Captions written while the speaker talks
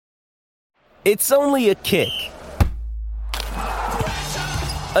It's only a kick,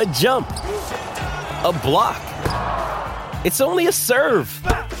 a jump, a block. It's only a serve.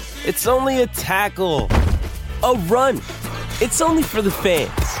 It's only a tackle, a run. It's only for the fans.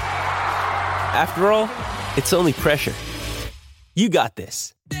 After all, it's only pressure. You got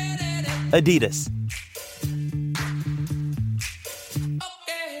this. Adidas.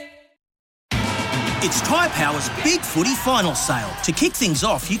 It's Tyre Power's Big Footy Final Sale. To kick things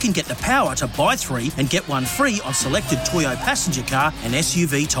off, you can get the power to buy 3 and get 1 free on selected Toyo passenger car and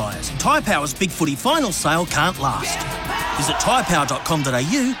SUV tyres. Tyre Power's Big Footy Final Sale can't last. Visit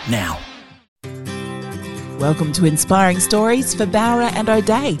tyrepower.com.au now. Welcome to Inspiring Stories for Bowra and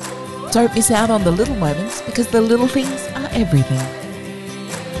O'Day. Don't miss out on the little moments because the little things are everything.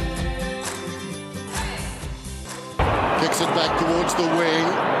 Kicks it back towards the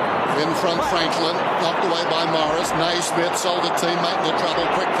wing. In front, Franklin, knocked away by Morris. Naismith sold a teammate into trouble.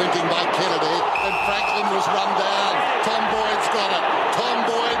 Quick thinking by Kennedy. And Franklin was run down. Tom Boyd's got it. Tom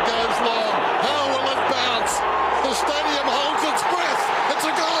Boyd goes long. How will it bounce? The stadium holds its breath. It's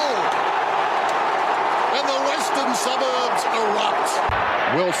a goal. And the western suburbs erupt.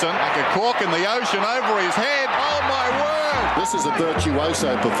 Wilson, like a cork in the ocean over his head. Oh, my word. This is a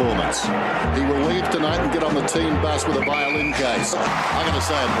virtuoso performance. He will leave tonight and get on the team bus with a violin case. I'm going to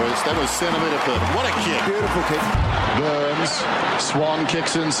say it, Bruce. That was centimetre perfect. What a kick. Beautiful kick. Burns. Swan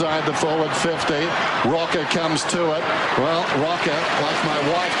kicks inside the forward 50. Rocker comes to it. Well, Rocker, like my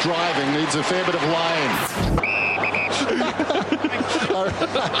wife driving, needs a fair bit of lane.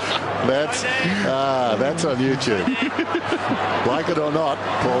 That's on YouTube. Like it or not,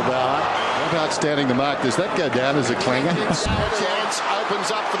 Paul Bauer. How outstanding the mark. Does that go down as a clanger? Chance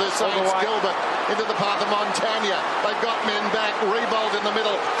opens up for the Saints. Gilbert into the path of Montagna. They've got men back. Rebold in the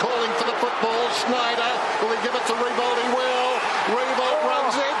middle, calling for the football. Schneider, will he give it to Rebold? He will. Rebold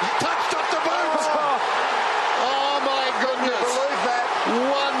runs in. Touched up the boots. Oh my goodness. Can you believe that?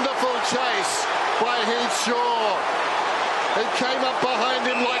 Wonderful chase by Heath Shaw. He came up behind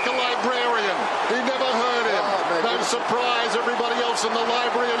him like a librarian. He never heard him. No surprise, everybody else in the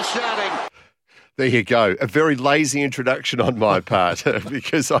library is shouting. There you go. A very lazy introduction on my part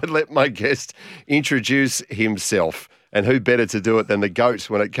because I let my guest introduce himself. And who better to do it than the GOAT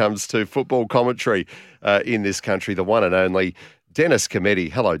when it comes to football commentary in this country, the one and only Dennis Cometti.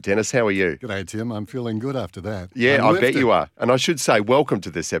 Hello, Dennis. How are you? G'day, Tim. I'm feeling good after that. Yeah, I bet you are. And I should say welcome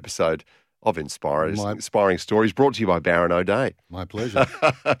to this episode of Inspiring Stories, brought to you by Baron O'Day. My pleasure.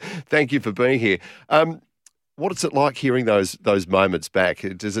 Thank you for being here. What is it like hearing those moments back?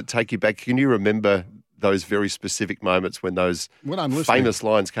 Does it take you back? Can you remember those very specific moments when those famous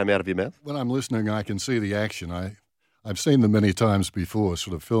lines came out of your mouth? When I'm listening, I can see the action. I've seen them many times before,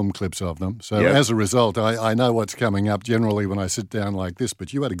 sort of film clips of them. So as a result, I know what's coming up generally when I sit down like this.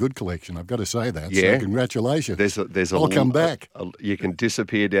 But you had a good collection, I've got to say that. Yeah. So congratulations. I'll come back. You can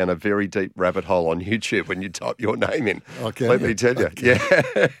disappear down a very deep rabbit hole on YouTube when you type your name in. Okay. Let me tell you. Okay.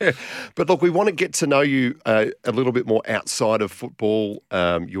 Yeah. But look, we want to get to know you a little bit more outside of football,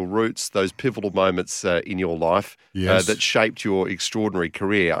 your roots, those pivotal moments in your life that shaped your extraordinary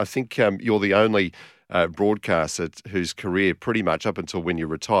career. I think you're the only broadcaster whose career pretty much up until when you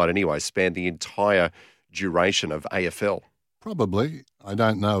retired anyway spanned the entire duration of AFL. Probably. I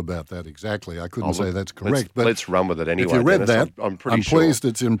don't know about that exactly. I couldn't say that's correct. But let's run with it anyway. If you read Dennis, that, I'm pretty sure. pleased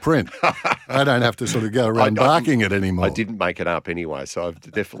it's in print. I don't have to sort of go around barking it anymore. I didn't make it up anyway, so I've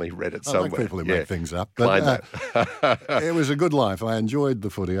definitely read it somewhere. I like people who make things up. But it was a good life. I enjoyed the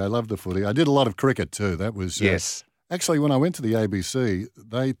footy. I loved the footy. I did a lot of cricket too. That was yes. Actually, when I went to the ABC,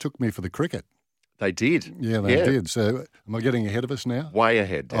 they took me for the cricket. They did. Yeah, they did. So am I getting ahead of us now? Way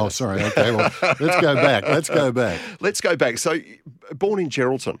ahead, Dennis. Oh, sorry. Okay, well, let's go back. Let's go back. So, born in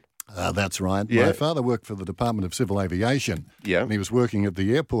Geraldton. That's right. Yeah. My father worked for the Department of Civil Aviation. Yeah. And he was working at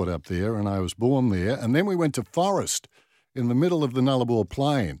the airport up there, and I was born there. And then we went to Forest in the middle of the Nullarbor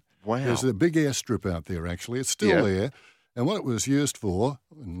Plain. Wow. There's a big airstrip out there, actually. It's still there. And what it was used for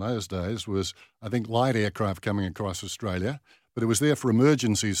in those days was, I think, light aircraft coming across Australia. But it was there for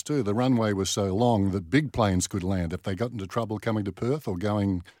emergencies too. The runway was so long that big planes could land if they got into trouble coming to Perth or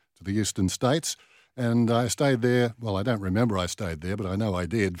going to the eastern states. And I stayed there. Well, I don't remember I stayed there, but I know I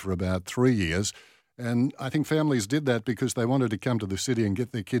did for about 3 years. And I think families did that because they wanted to come to the city and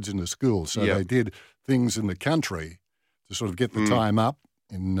get their kids into school. So they did things in the country to sort of get the time up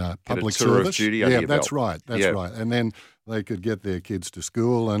in public service. Of duty under your that's belt. right. That's right. And then they could get their kids to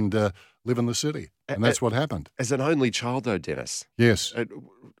school and live in the city. And that's what happened. As an only child, though, Dennis. Yes. I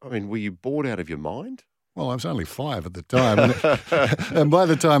mean, were you bored out of your mind? Well, I was only 5 at the time. And by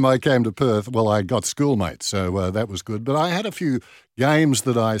the time I came to Perth, well, I got schoolmates, so that was good. But I had a few games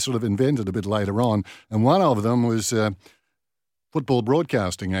that I sort of invented a bit later on, and one of them was football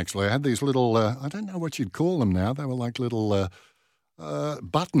broadcasting, actually. I had these little, I don't know what you'd call them now. They were like little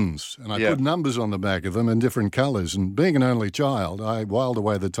buttons, and I put numbers on the back of them in different colours. And being an only child, I whiled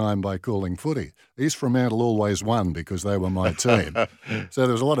away the time by calling footy. East Fremantle always won because they were my team. So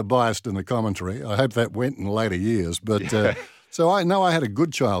there was a lot of bias in the commentary. I hope that went in later years. But so I know I had a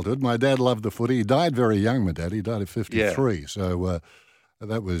good childhood. My dad loved the footy. He died very young, my dad. He died at 53. Yeah. So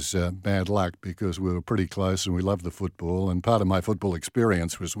that was bad luck because we were pretty close and we loved the football. And part of my football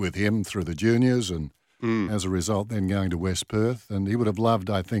experience was with him through the juniors and as a result, then going to West Perth. And he would have loved,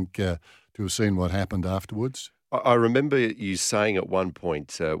 I think, to have seen what happened afterwards. I remember you saying at one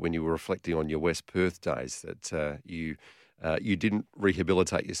point when you were reflecting on your West Perth days that you didn't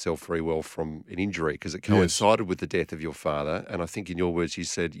rehabilitate yourself very well from an injury because it coincided with the death of your father. And I think in your words, you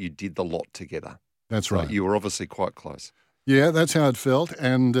said you did the lot together. That's right. You were obviously quite close. Yeah, that's how it felt.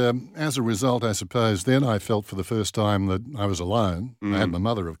 And as a result, I suppose, then I felt for the first time that I was alone. I had my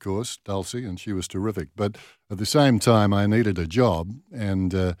mother, of course, Dulcie, and she was terrific. But at the same time, I needed a job,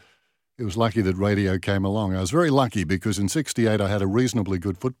 and it was lucky that radio came along. I was very lucky because in 68 I had a reasonably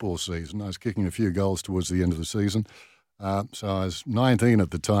good football season. I was kicking a few goals towards the end of the season. So I was 19 at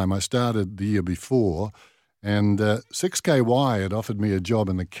the time. I started the year before, and 6KY had offered me a job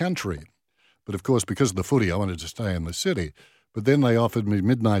in the country. But, of course, because of the footy, I wanted to stay in the city. But then they offered me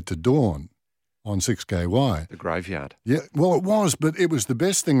midnight to dawn on 6KY. The graveyard. Yeah, well, it was, but it was the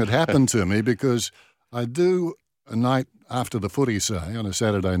best thing that happened to me because I'd do a night after the footy, say, on a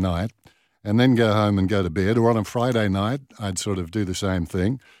Saturday night, and then go home and go to bed. Or on a Friday night, I'd sort of do the same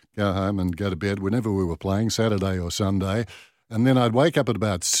thing, go home and go to bed whenever we were playing, Saturday or Sunday. And then I'd wake up at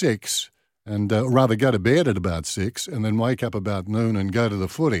about 6, and rather go to bed at about 6, and then wake up about noon and go to the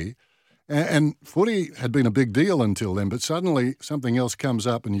footy. And footy had been a big deal until then, but suddenly something else comes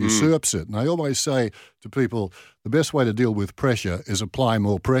up and usurps it. And I always say to people, the best way to deal with pressure is apply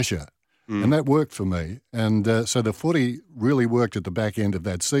more pressure. And that worked for me. And so the footy really worked at the back end of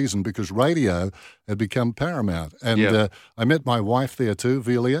that season because radio had become paramount. And I met my wife there too,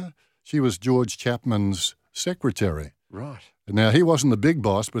 Velia. She was George Chapman's secretary. Right. Now, he wasn't the big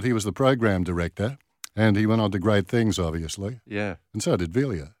boss, but he was the program director. And he went on to great things, obviously. Yeah. And so did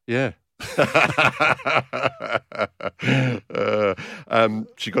Velia. Yeah.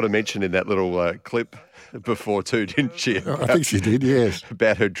 She got a mention in that little clip before too, didn't she? I think she did, yes.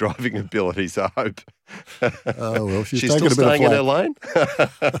 About her driving abilities, I hope. Oh, well, she's taking still a bit staying in her lane?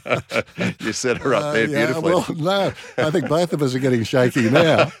 You set her up there beautifully. Well, no, I think both of us are getting shaky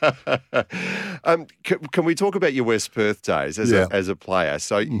now. Can we talk about your West Perth days as a player?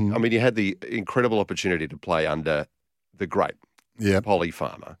 So, I mean, you had the incredible opportunity to play under the great Polly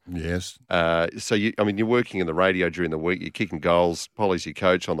Farmer. Yes. So, you're working in the radio during the week, you're kicking goals, Polly's your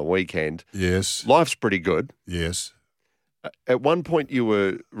coach on the weekend. Yes. Life's pretty good. Yes. At one point you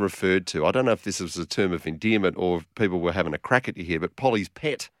were referred to, I don't know if this was a term of endearment or if people were having a crack at you here, but Polly's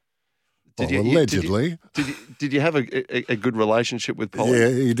pet. Allegedly. Did you have a good relationship with Polly? Yeah,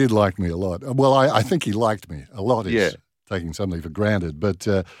 he did like me a lot. Well, I think he liked me a lot. Is taking something for granted. But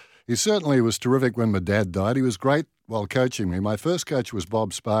he certainly was terrific when my dad died. He was great while coaching me. My first coach was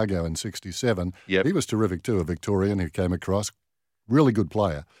Bob Spargo in 67. Yep. He was terrific too, a Victorian who came across. Really good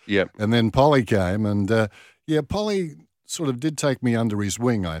player. Yep. And then Polly came and, Polly sort of did take me under his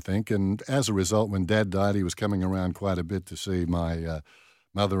wing, I think. And as a result, when Dad died, he was coming around quite a bit to see my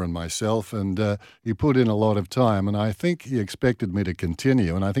mother and myself. And he put in a lot of time. And I think he expected me to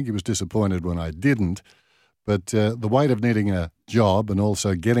continue. And I think he was disappointed when I didn't. But the weight of needing a job and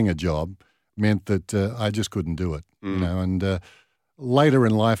also getting a job meant that I just couldn't do it. You know. And later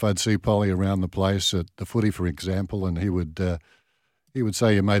in life, I'd see Polly around the place at the footy, for example, and he would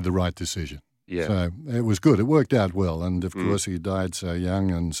say you made the right decision. Yeah. So it was good. It worked out well. And, of course, he died so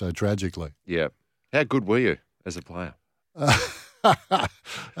young and so tragically. Yeah. How good were you as a player? I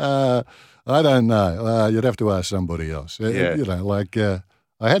don't know. You'd have to ask somebody else. Yeah.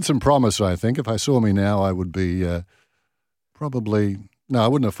 I had some promise, I think. If I saw me now, I would be probably... No, I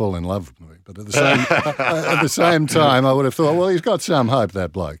wouldn't have fallen in love with me. But at the same time, I would have thought, well, he's got some hope,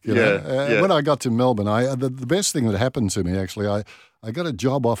 that bloke. You know? When I got to Melbourne, the best thing that happened to me, actually, I got a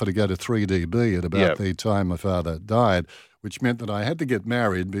job offer to go to 3DB at about the time my father died, which meant that I had to get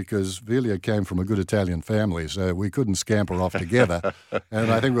married because Velia came from a good Italian family, so we couldn't scamper off together. And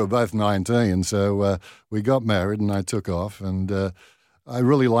I think we were both 19, so we got married and I took off. And I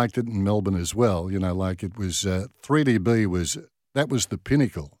really liked it in Melbourne as well. You know, like it was 3DB was that was the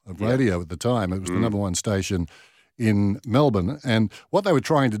pinnacle of radio at the time. It was the number one station in Melbourne. And what they were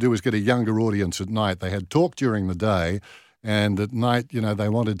trying to do was get a younger audience at night. They had talk during the day, and at night, they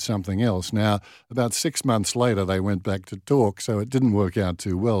wanted something else. Now, about 6 months later, they went back to talk, so it didn't work out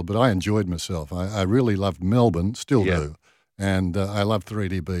too well. But I enjoyed myself. I really loved Melbourne, still do. And I love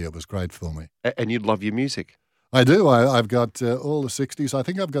 3DB. It was great for me. And you love your music. I do. I've got all the 60s. I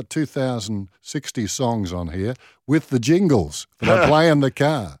think I've got 2,060 songs on here with the jingles that I play in the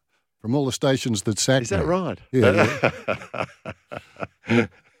car from all the stations that sacked me. Is that right? Yeah.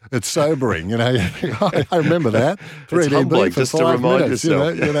 It's sobering, I remember that. 3DB just to remind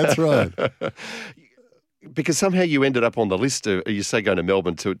yourself. Yeah, that's right. Because somehow you ended up on the list of, you say going to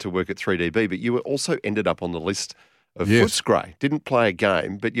Melbourne to work at 3DB, but you also ended up on the list of Footscray. Didn't play a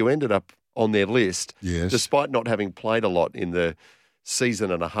game, but you ended up on their list, despite not having played a lot in the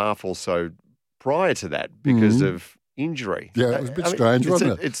season and a half or so prior to that because of injury. Yeah, it was a bit strange,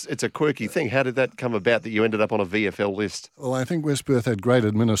 wasn't it? It's a quirky thing. How did that come about that you ended up on a VFL list? Well, I think West Perth had great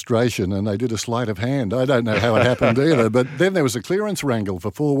administration and they did a sleight of hand. I don't know how it happened either, but then there was a clearance wrangle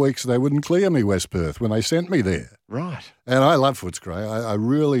for 4 weeks. They wouldn't clear me, West Perth, when they sent me there. Right. And I love Footscray. I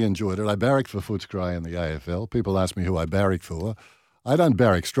really enjoyed it. I barracked for Footscray in the AFL. People ask me who I barracked for. I don't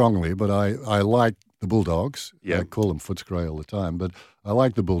barrack strongly, but I like the Bulldogs. I call them Footscray all the time, but I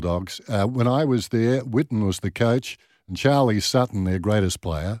like the Bulldogs. When I was there, Whitten was the coach, and Charlie Sutton, their greatest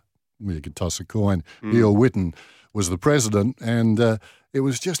player, you could toss a coin, he or Whitten, was the president, and it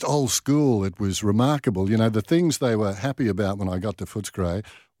was just old school. It was remarkable. The things they were happy about when I got to Footscray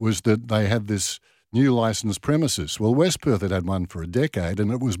was that they had this new licensed premises. Well, West Perth had one for a decade,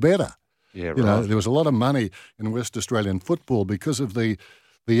 and it was better. Yeah, right. There was a lot of money in West Australian football because of the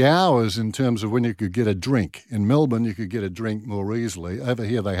hours in terms of when you could get a drink. In Melbourne, you could get a drink more easily. Over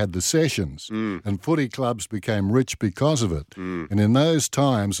here, they had the sessions, and footy clubs became rich because of it. And in those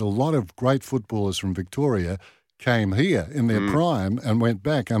times, a lot of great footballers from Victoria came here in their prime and went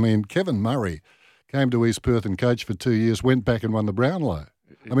back. I mean, Kevin Murray came to East Perth and coached for 2 years, went back and won the Brownlow.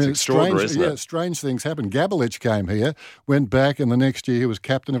 It's strange, isn't it? Yeah, strange things happen. Gabelich came here, went back, and the next year he was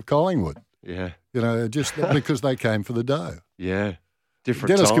captain of Collingwood. Yeah. Just because they came for the dough. Yeah.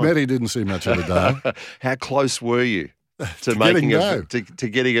 Different Dennis time. Cometti didn't see much of the dough. How close were you to making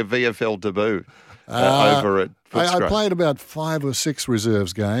getting a VFL debut over at Footscray? I played about 5 or 6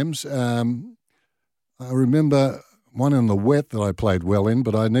 reserves games. I remember one in the wet that I played well in,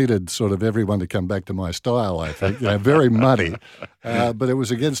 but I needed sort of everyone to come back to my style, I think. Very muddy. But it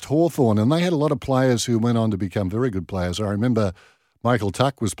was against Hawthorn, and they had a lot of players who went on to become very good players. I remember Michael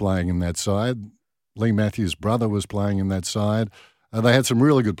Tuck was playing in that side. Lee Matthews' brother was playing in that side. They had some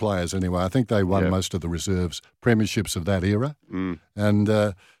really good players anyway. I think they won most of the reserves premierships of that era. And,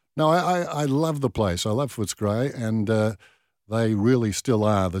 I love the place. I love Footscray, and they really still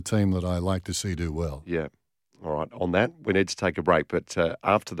are the team that I like to see do well. Yeah. All right. On that, we need to take a break. But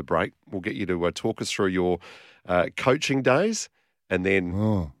after the break, we'll get you to talk us through your coaching days and then...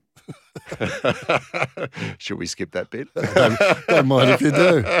 Oh. Should we skip that bit? Don't mind if you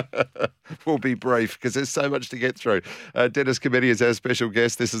do. We'll be brief because there's so much to get through. Dennis Cometti is our special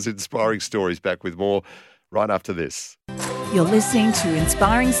guest. This is Inspiring Stories. Back with more right after this. You're listening to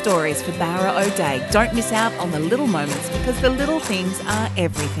Inspiring Stories for Barra O'Day. Don't miss out on the little moments because the little things are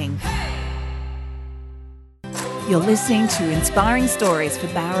everything. You're listening to Inspiring Stories for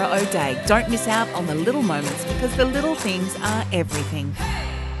Barra O'Day. Don't miss out on the little moments because the little things are everything.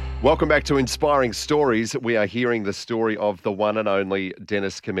 Welcome back to Inspiring Stories. We are hearing the story of the one and only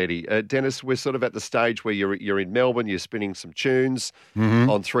Dennis Cometti. Dennis, we're sort of at the stage where you're in Melbourne, you're spinning some tunes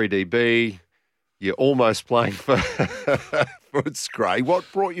on 3DB, you're almost playing for Footscray. What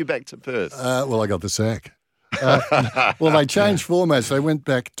brought you back to Perth? Well, I got the sack. Well, they changed formats. They went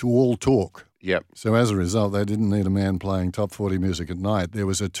back to all talk. Yep. So as a result, they didn't need a man playing top 40 music at night. There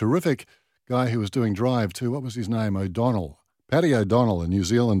was a terrific guy who was doing Drive too. What was his name? Paddy O'Donnell, a New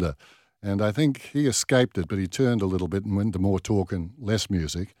Zealander. And I think he escaped it, but he turned a little bit and went to more talk and less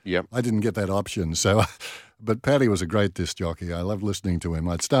music. Yep. I didn't get that option. But Paddy was a great disc jockey. I loved listening to him.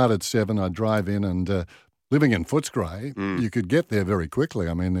 I'd start at 7, I'd drive in, and living in Footscray, you could get there very quickly.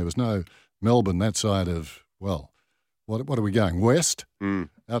 I mean, there was no Melbourne that side of, what are we going, west?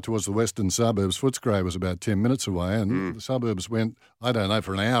 Out towards the western suburbs. Footscray was about 10 minutes away, and the suburbs went, I don't know,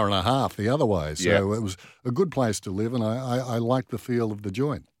 for an hour and a half the other way. So it was a good place to live, and I liked the feel of the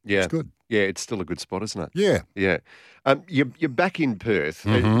joint. Yeah. It's good. Yeah, it's still a good spot, isn't it? Yeah. Yeah. You're back in Perth.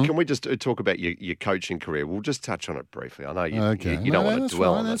 Can we just talk about your coaching career? We'll just touch on it briefly. I know you don't want to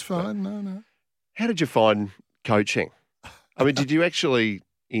dwell on it. That's fine. No. How did you find coaching? I mean, did you actually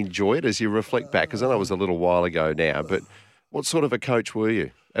enjoy it as you reflect back? Because I know it was a little while ago now, but What sort of a coach were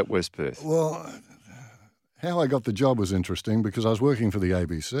you at West Perth? Well, how I got the job was interesting because I was working for the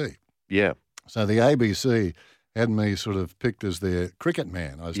ABC. Yeah. So the ABC had me sort of picked as their cricket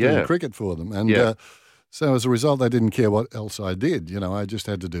man. I was doing cricket for them. And so as a result, they didn't care what else I did. You know, I just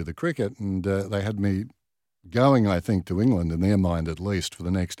had to do the cricket. And they had me going, I think, to England, in their mind at least, for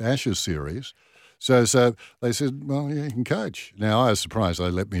the next Ashes series. So they said, well, yeah, you can coach. Now, I was surprised they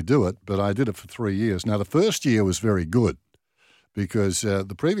let me do it, but I did it for 3 years. Now, the first year was very good because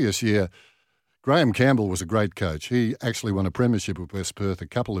the previous year, Graham Campbell was a great coach. He actually won a premiership with West Perth a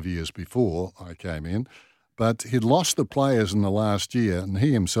couple of years before I came in, but he'd lost the players in the last year, and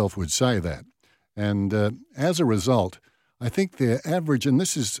he himself would say that. And as a result, I think their average, and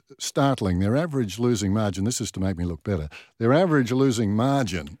this is startling, their average losing margin, this is to make me look better, their average losing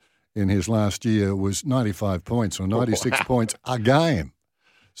margin in his last year was 95 points or 96 points a game.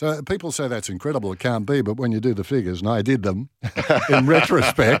 So people say that's incredible. It can't be, but when you do the figures, and I did them in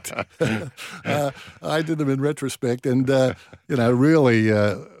retrospect, and really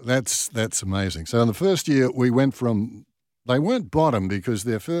that's amazing. So in the first year, we went from, they weren't bottom because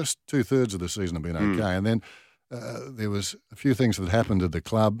their first 2/3 of the season had been okay, and then there was a few things that happened at the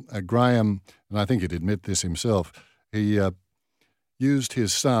club. Graham, and I think he'd admit this himself, he used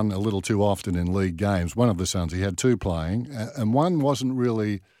his son a little too often in league games. One of the sons, he had two playing, and one wasn't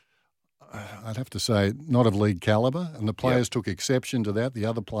really, I'd have to say, not of league calibre, and the players took exception to that, the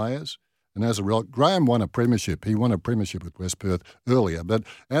other players. And as a result, Graham won a premiership. He won a premiership with West Perth earlier. But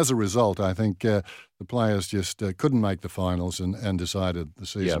as a result, I think the players just couldn't make the finals and decided the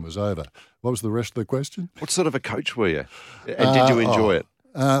season was over. What was the rest of the question? What sort of a coach were you? And did you enjoy it?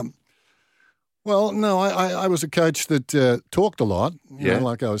 Well, no, I was a coach that talked a lot, you know,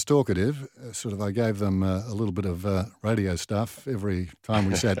 like I was talkative. I gave them a little bit of radio stuff every time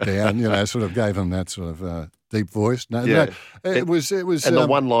we sat down, sort of gave them that sort of deep voice. No, it was. And the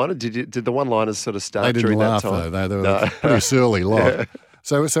one-liner, did the one-liners sort of start during that time? They didn't laugh, though. They were a pretty surly lot.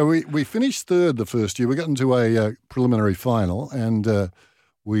 So we finished third the first year. We got into a preliminary final, and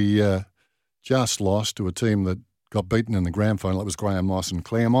we just lost to a team that got beaten in the grand final. It was Graham Moss and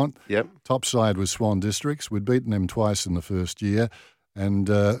Claremont. Yep. Top side was Swan Districts. We'd beaten them twice in the first year. And,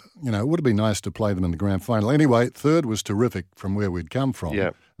 it would have been nice to play them in the grand final. Anyway, third was terrific from where we'd come from.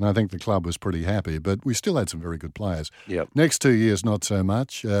 Yep. And I think the club was pretty happy. But we still had some very good players. Yep. Next 2 years, not so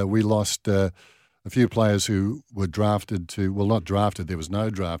much. We lost a few players who were drafted to, well, not drafted. There was no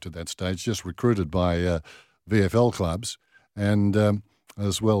draft at that stage, just recruited by VFL clubs. And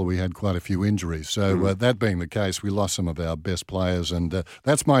as well, we had quite a few injuries. So that being the case, we lost some of our best players, and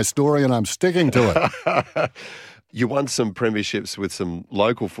that's my story, and I'm sticking to it. You won some premierships with some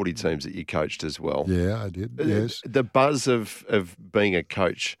local footy teams that you coached as well. Yeah, I did, yes. The buzz of being a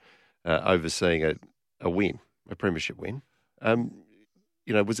coach, overseeing a win, a premiership win,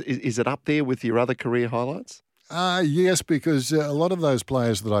 is it up there with your other career highlights? Yes, because a lot of those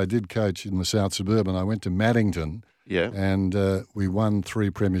players that I did coach in the South Suburban, I went to Maddington. Yeah. And we won 3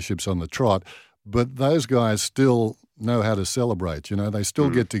 premierships on the trot. But those guys still know how to celebrate. They still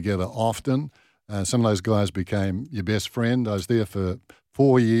get together often. Some of those guys became your best friend. I was there for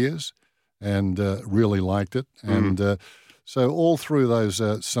 4 years and really liked it. And so all through those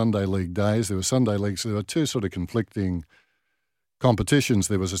Sunday League days, there were Sunday Leagues. There were 2 sort of conflicting competitions.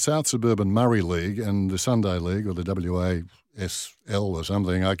 There was a South Suburban Murray League and the Sunday League, or the WASL or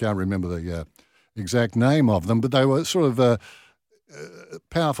something. I can't remember the exact name of them, but they were sort of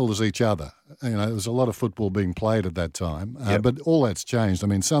powerful as each other. There was a lot of football being played at that time, but all that's changed. I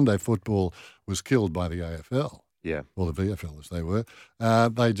mean, Sunday football was killed by the AFL, or the VFL as they were.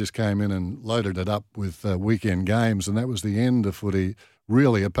 They just came in and loaded it up with weekend games, and that was the end of footy,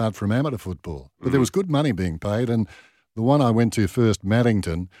 really, apart from amateur football. But there was good money being paid, and the one I went to first,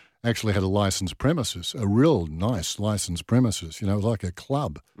 Maddington, actually had a licensed premises, a real nice licensed premises, like a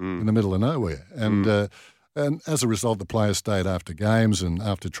club in the middle of nowhere. And as a result, the players stayed after games and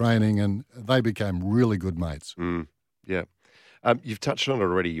after training, and they became really good mates. Yeah. You've touched on it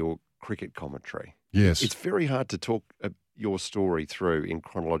already, your cricket commentary. Yes. It's very hard to talk your story through in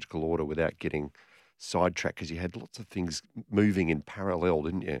chronological order without getting sidetracked, because you had lots of things moving in parallel,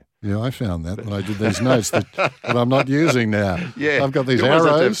 didn't you? Yeah, I found that when I did these notes that I'm not using now. Yeah, I've got these arrows.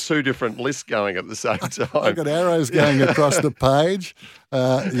 arrows. Have 2 different lists going at the same time. I've got arrows going across the page.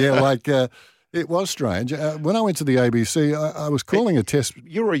 It was strange. When I went to the ABC, I was calling a test.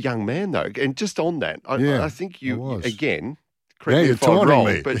 You're a young man, though, and just on that, I think you, again, correct me if I'm wrong,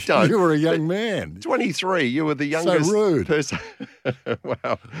 me. But don't. You were a young man. 23, you were the youngest so rude. person.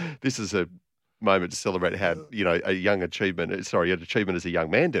 Wow, this is a moment to celebrate how, an achievement as a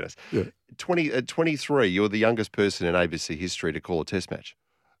young man, Dennis. Yeah. at 23, you're the youngest person in ABC history to call a test match.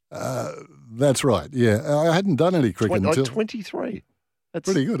 That's right, yeah. I hadn't done any cricket until... 23. That's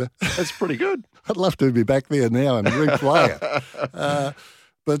pretty good. That's pretty good. I'd love to be back there now and replay it.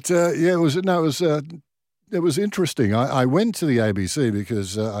 It was interesting. I went to the ABC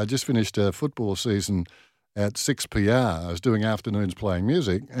because I just finished a football season at 6PR. I was doing afternoons playing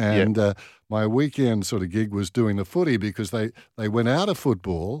music, and my weekend sort of gig was doing the footy because they went out of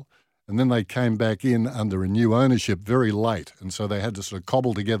football and then they came back in under a new ownership very late, and so they had to sort of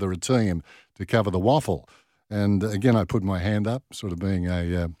cobble together a team to cover the waffle. And again, I put my hand up, sort of being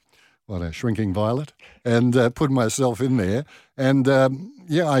a shrinking violet, and put myself in there. And,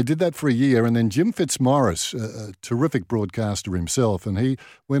 I did that for a year. And then Jim Fitzmaurice, a terrific broadcaster himself, and he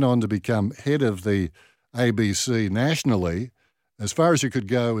went on to become head of the ABC nationally, as far as you could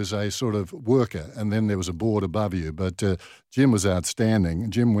go as a sort of worker. And then there was a board above you. But Jim was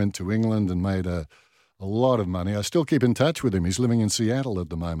outstanding. Jim went to England and made a lot of money. I still keep in touch with him. He's living in Seattle at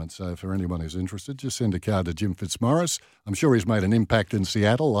the moment. So for anyone who's interested, just send a card to Jim Fitzmaurice. I'm sure he's made an impact in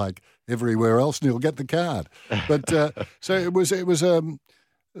Seattle like everywhere else, and he'll get the card. But so it was a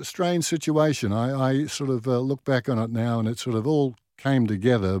strange situation. I sort of look back on it now, and it sort of all came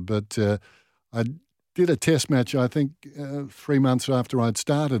together. But I did a test match, I think, 3 months after I'd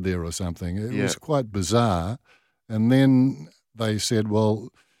started there or something. It was quite bizarre. And then they said, well,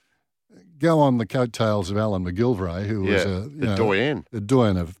 go on the coattails of Alan McGilvray, who was the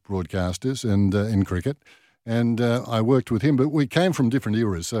doyen of broadcasters and in cricket. And I worked with him, but we came from different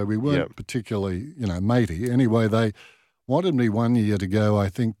eras, so we weren't particularly, matey. Anyway, they wanted me 1 year to go, I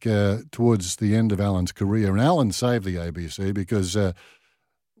think, towards the end of Alan's career. And Alan saved the ABC because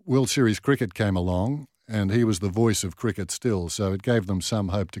World Series cricket came along, and he was the voice of cricket still. So it gave them some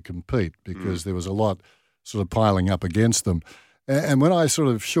hope to compete because there was a lot sort of piling up against them. And when I sort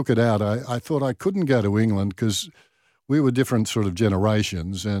of shook it out, I thought I couldn't go to England because we were different sort of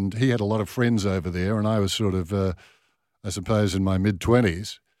generations, and he had a lot of friends over there, and I was sort of, I suppose, in my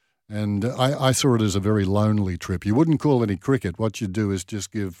mid-20s. And I saw it as a very lonely trip. You wouldn't call any cricket. What you'd do is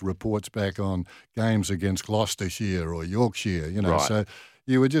just give reports back on games against Gloucestershire or Yorkshire, Right. So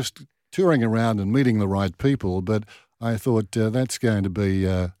you were just touring around and meeting the right people, but I thought that's going to be...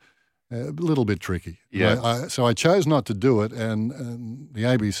 a little bit tricky. Yeah. So I chose not to do it, and the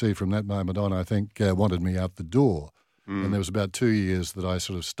ABC from that moment on, I think, wanted me out the door. And there was about 2 years that I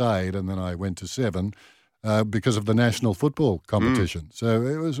sort of stayed, and then I went to 7 because of the national football competition. So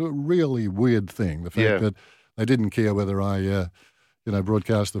it was a really weird thing, the fact that they didn't care whether I,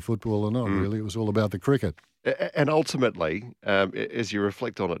 broadcast the football or not, really. It was all about the cricket. And ultimately, as you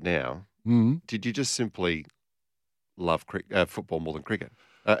reflect on it now, did you just simply love football more than cricket?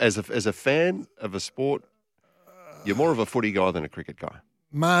 As a fan of a sport, you're more of a footy guy than a cricket guy.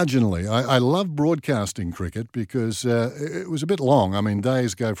 Marginally. I love broadcasting cricket because it was a bit long. I mean,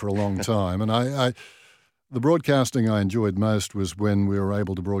 days go for a long time. And the broadcasting I enjoyed most was when we were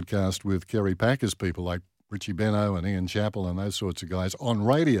able to broadcast with Kerry Packer's people like Richie Benaud and Ian Chappell and those sorts of guys on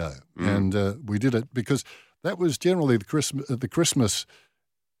radio. And we did it because that was generally the Christmas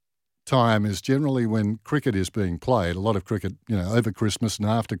time is generally when cricket is being played. A lot of cricket, over Christmas and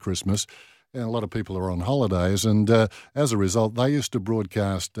after Christmas, and a lot of people are on holidays. And as a result, they used to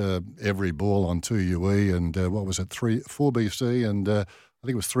broadcast every ball on 2UE and 4BC and I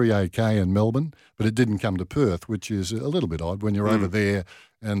think it was 3AK in Melbourne, but it didn't come to Perth, which is a little bit odd when you're over there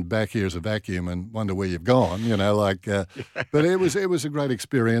and back here's a vacuum and wonder where you've gone, but it was a great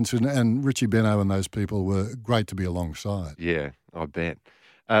experience and Richie Benaud and those people were great to be alongside. Yeah, I bet.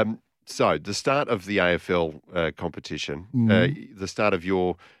 So the start of the AFL competition, the start of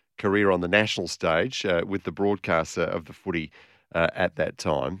your career on the national stage with the broadcaster of the footy at that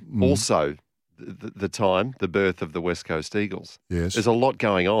time. Also, the birth of the West Coast Eagles. Yes. There's a lot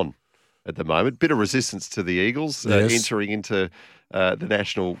going on at the moment. Bit of resistance to the Eagles entering into the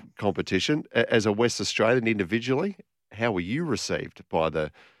national competition. As a West Australian individually, how were you received by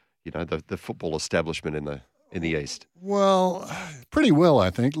the football establishment in the East? Well, pretty well, I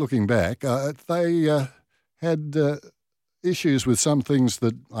think, looking back. They had issues with some things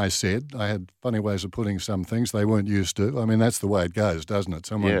that I said. I had funny ways of putting some things they weren't used to. I mean, that's the way it goes, doesn't it?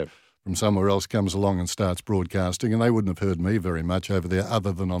 Someone from somewhere else comes along and starts broadcasting, and they wouldn't have heard me very much over there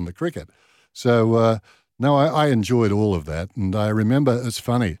other than on the cricket. So, no, I enjoyed all of that. And I remember, it's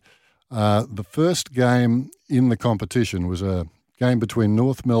funny, the first game in the competition was a game between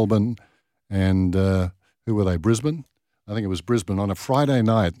North Melbourne and... who were they, Brisbane? I think it was Brisbane on a Friday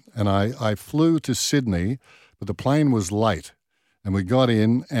night. And I flew to Sydney, but the plane was late. And we got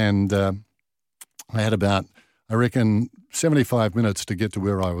in and I had about, I reckon, 75 minutes to get to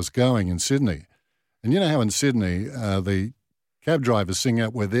where I was going in Sydney. And you know how in Sydney, the cab drivers sing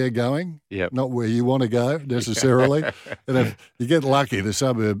out where they're going, not where you want to go necessarily. And if you get lucky, the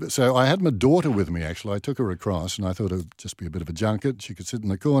suburb. So I had my daughter with me, actually. I took her across and I thought it would just be a bit of a junket. She could sit in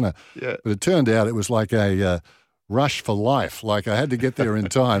the corner. Yeah. But it turned out it was like a rush for life. Like I had to get there in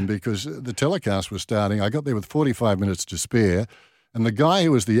time because the telecast was starting. I got there with 45 minutes to spare. And the guy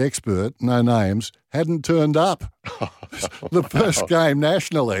who was the expert, no names, hadn't turned up the first game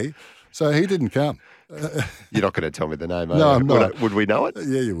nationally. So he didn't come. You're not going to tell me the name, no, I'm not. Would we know it?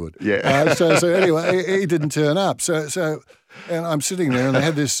 Yeah, you would. Yeah. So anyway, he didn't turn up. So, and I'm sitting there, and they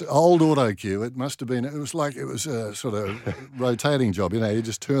had this old auto cue. It must have been. It was a sort of rotating job. You know, you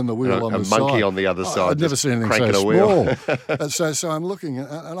just turn the wheel on the side. A monkey on the other side. I'd never seen anything so small. So I'm looking,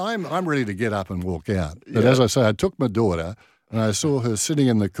 and I'm ready to get up and walk out. But as I say, I took my daughter, and I saw her sitting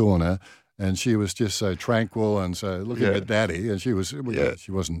in the corner. And she was just so tranquil and so looking at Daddy. And she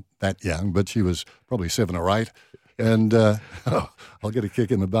wasn't that young, but she was probably 7 or 8. And I'll get a kick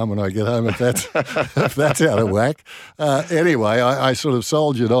in the bum when I get home if that's out of whack. Anyway, I sort of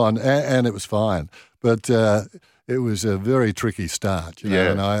soldiered on, and it was fine. But it was a very tricky start, you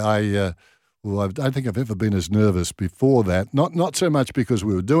know. And I don't think I've ever been as nervous before that. Not so much because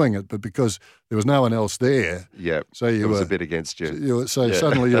we were doing it, but because there was no one else there. Yeah, so it was a bit against you.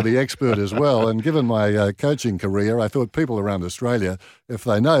 Suddenly you're the expert as well. And given my coaching career, I thought people around Australia, if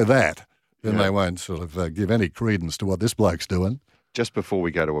they know that, then they won't sort of give any credence to what this bloke's doing. Just before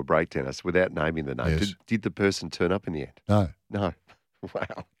we go to a break, Dennis, without naming the name, did the person turn up in the end? No.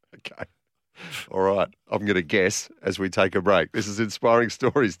 Wow. Okay. All right, I'm going to guess as we take a break. This is Inspiring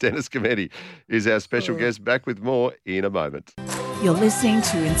Stories. Dennis Cometti is our special guest. Back with more in a moment. You're listening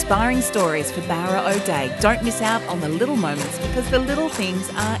to Inspiring Stories for Barra O'Day. Don't miss out on the little moments because the little things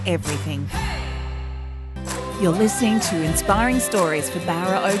are everything. You're listening to Inspiring Stories for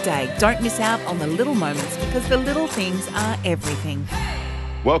Barra O'Day. Don't miss out on the little moments because the little things are everything.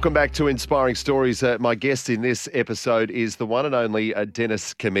 Welcome back to Inspiring Stories. My guest in this episode is the one and only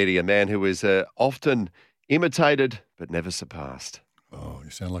Dennis Cometti, a man who is often imitated but never surpassed. Oh,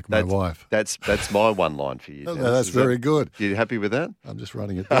 you sound like my wife. That's my one line for you, Dennis. That's very good. You happy with that? I'm just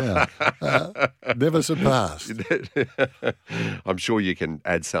writing it down. Never surpassed. I'm sure you can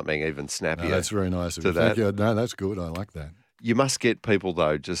add something even snappier. That's very nice of you. Thank you. No, that's good. I like that. You must get people,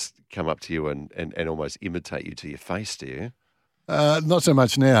 though, just come up to you and almost imitate you to your face, do you? Not so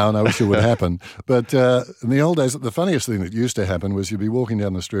much now, and I wish it would happen. But in the old days, the funniest thing that used to happen was you'd be walking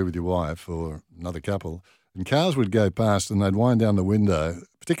down the street with your wife or another couple, and cars would go past and they'd wind down the window,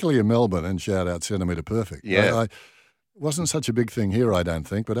 particularly in Melbourne, and shout out "Centimetre Perfect." Yeah. It wasn't such a big thing here, I don't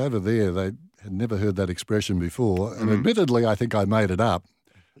think, but over there they had never heard that expression before. And admittedly, I think I made it up.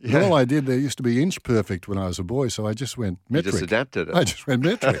 Yeah. All I did, there used to be inch perfect when I was a boy, so I just went metric. You just adapted it. I just went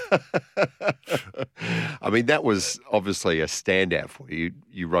metric. I mean, that was obviously a standout for you.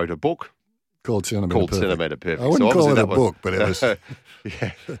 You wrote a book called Centimetre Perfect. I wouldn't call it a book, but it was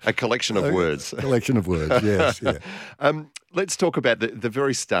a collection of words. A collection of words, yes. Yeah. Let's talk about the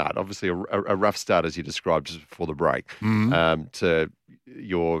very start. Obviously, a rough start, as you described just before the break, to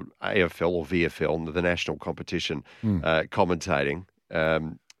your AFL or VFL, the national competition, commentating.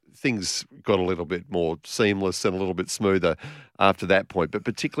 Things got a little bit more seamless and a little bit smoother after that point, but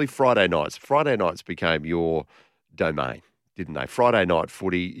particularly Friday nights. Friday nights became your domain, didn't they? Friday night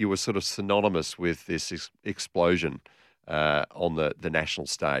footy, you were sort of synonymous with this explosion on the national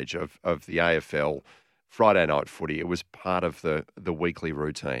stage of the AFL. Friday night footy, it was part of the weekly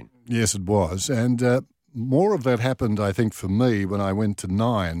routine. Yes, it was. And more of that happened, I think, for me when I went to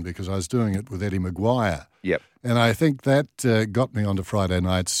 9 because I was doing it with Eddie Maguire. Yep. And I think that got me onto Friday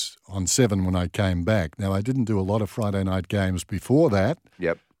nights on 7 when I came back. Now, I didn't do a lot of Friday night games before that.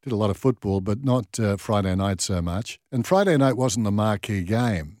 Yep. Did a lot of football, but not Friday night so much. And Friday night wasn't the marquee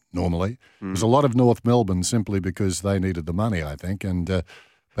game, normally. It was a lot of North Melbourne simply because they needed the money, I think, and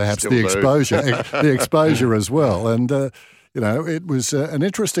perhaps the exposure as well. And, it was an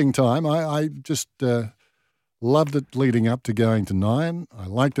interesting time. I just loved it leading up to going to 9. I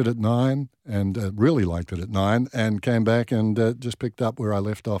liked it at 9 and really liked it at 9 and came back and just picked up where I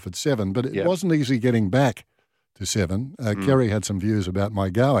left off at 7. But it wasn't easy getting back to 7. Kerry had some views about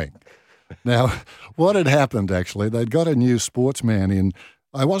my going. Now, what had happened actually, they'd got a new sportsman in.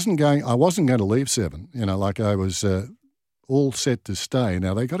 I wasn't going to leave 7, like I was all set to stay.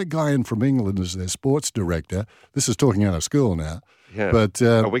 Now, they got a guy in from England as their sports director. This is talking out of school now. Yeah. But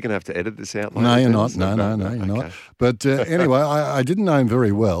are we going to have to edit this out later? No, you're not. No, you're not. But anyway, I didn't know him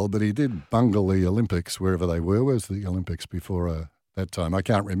very well, but he did bungle the Olympics wherever they were. Where's the Olympics before that time. I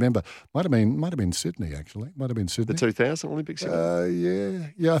can't remember. Might have been Sydney, actually. Might have been Sydney. The 2000 Olympics?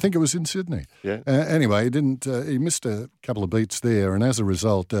 Yeah, I think it was in Sydney. Yeah. Anyway, he missed a couple of beats there, and as a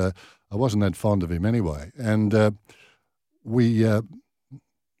result, I wasn't that fond of him anyway. And that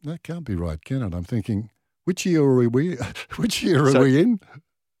can't be right, can it? I'm thinking, which year are we? Which year are we in?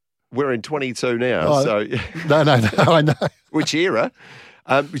 We're in 22 now. So no, I know. Which era?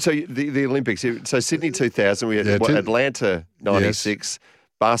 So the Olympics. So Sydney 2000, we had Atlanta 96, yes.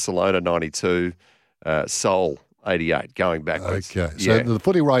 Barcelona 92, Seoul 88, going backwards. Okay, so the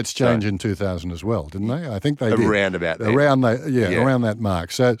footy rights changed in 2000 as well, didn't they? I think they did. Around about there. Around that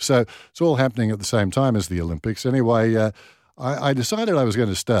mark. So it's all happening at the same time as the Olympics. Anyway, I decided I was going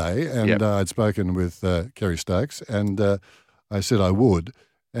to stay, and I'd spoken with Kerry Stokes, and I said I would.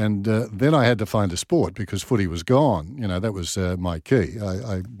 And then I had to find a sport because footy was gone. You know, that was my key.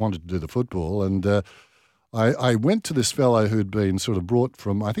 I wanted to do the football. And I went to this fellow who'd been sort of brought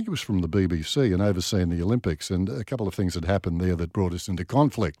from, I think it was from the BBC, and overseen the Olympics. And a couple of things had happened there that brought us into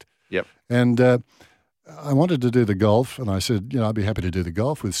conflict. Yep. And I wanted to do the golf. And I said, I'd be happy to do the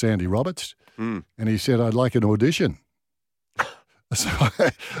golf with Sandy Roberts. And he said, I'd like an audition. So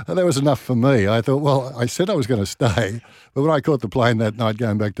that was enough for me. I thought, well, I said I was going to stay, but when I caught the plane that night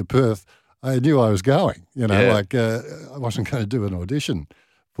going back to Perth, I knew I was going. I wasn't going to do an audition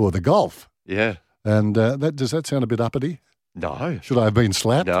for the golf. Yeah. And does that sound a bit uppity? No. Should I have been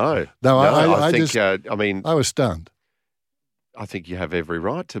slapped? No. I was stunned. I think you have every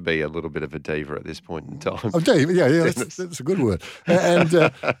right to be a little bit of a diva at this point in time. Oh, diva, yeah, that's a good word. And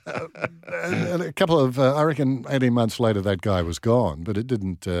a couple of, I reckon 18 months later, that guy was gone, but it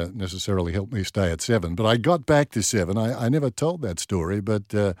didn't necessarily help me stay at 7. But I got back to 7. I never told that story, but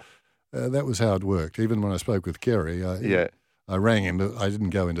that was how it worked. Even when I spoke with Kerry, I rang him, but I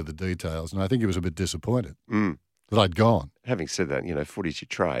didn't go into the details, and I think he was a bit disappointed that I'd gone. Having said that, footy's your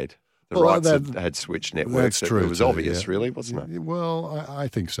trade. The rights had switched networks. That's true. It was obvious, really, wasn't it? Well, I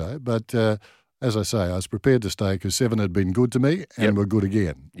think so. But as I say, I was prepared to stay because 7 had been good to me and were good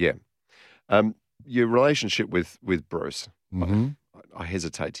again. Yeah. Your relationship with Bruce, mm-hmm. I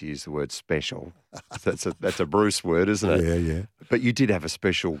hesitate to use the word special. That's a Bruce word, isn't it? Yeah. But you did have a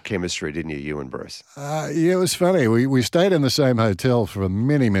special chemistry, didn't you and Bruce? It was funny. We stayed in the same hotel for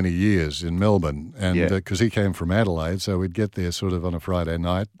many, many years in Melbourne, and because he came from Adelaide, so we'd get there sort of on a Friday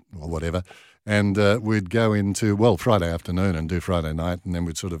night or whatever, and we'd go into, Friday afternoon and do Friday night, and then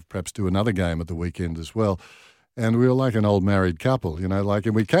we'd sort of perhaps do another game at the weekend as well. And we were like an old married couple,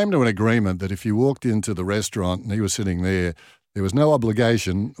 and we came to an agreement that if you walked into the restaurant and he was sitting there was no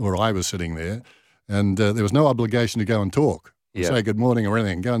obligation, or I was sitting there, and there was no obligation to go and talk, say good morning or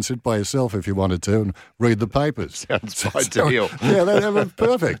anything. Go and sit by yourself if you wanted to and read the papers. Sounds ideal. Yeah, that was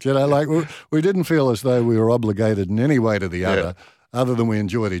perfect. We didn't feel as though we were obligated in any way to the other than we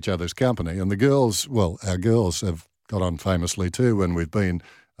enjoyed each other's company. And the girls, our girls have got on famously too when we've been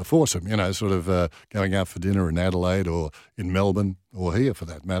a foursome, sort of going out for dinner in Adelaide or in Melbourne or here for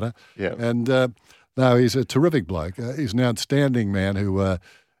that matter. Yeah. And no, he's a terrific bloke. He's an outstanding man who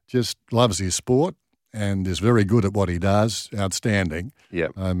just loves his sport and is very good at what he does. Outstanding. Yeah.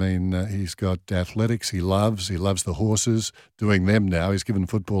 I mean, he's got athletics he loves. He loves the horses, doing them now. He's given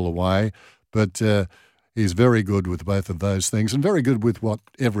football away. But he's very good with both of those things and very good with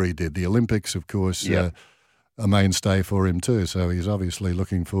whatever he did. The Olympics, of course, a mainstay for him too. So he's obviously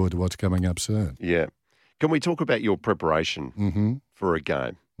looking forward to what's coming up soon. Yeah. Can we talk about your preparation for a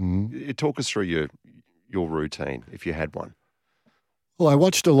game? Mm-hmm. Talk us through your routine, if you had one. Well, I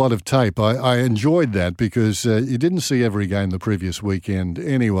watched a lot of tape. I enjoyed that because you didn't see every game the previous weekend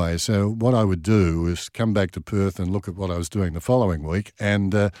anyway. So what I would do is come back to Perth and look at what I was doing the following week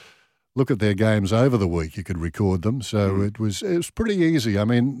and look at their games over the week. You could record them. So it was pretty easy. I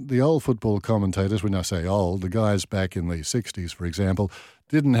mean, the old football commentators, when I say old, the guys back in the 60s, for example,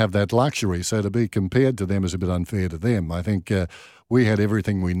 didn't have that luxury. So to be compared to them is a bit unfair to them. I think we had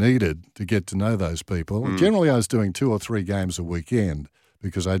everything we needed to get to know those people. Generally, I was doing 2 or 3 games a weekend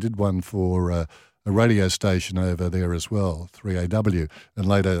because I did one for a radio station over there as well, 3AW, and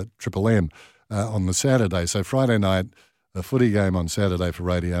later Triple M on the Saturday. So Friday night, a footy game on Saturday for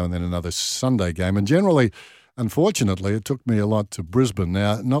radio and then another Sunday game. And generally, unfortunately, it took me a lot to Brisbane.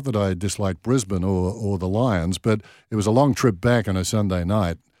 Now, not that I disliked Brisbane or the Lions, but it was a long trip back on a Sunday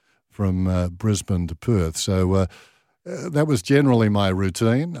night from Brisbane to Perth. So that was generally my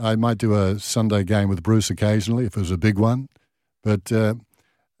routine. I might do a Sunday game with Bruce occasionally if it was a big one. But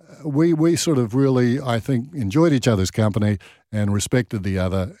we sort of really, I think, enjoyed each other's company and respected the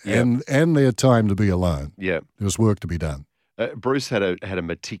other and their time to be alone. Yeah. There was work to be done. Bruce had a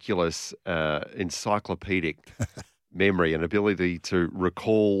meticulous, encyclopedic memory and ability to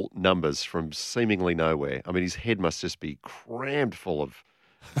recall numbers from seemingly nowhere. I mean, his head must just be crammed full of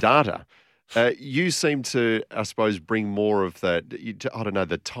data. You seem to, I suppose, bring more of that, I don't know,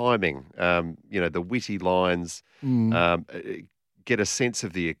 the timing, the witty lines, get a sense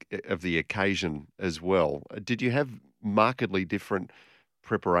of the occasion as well. Did you have markedly different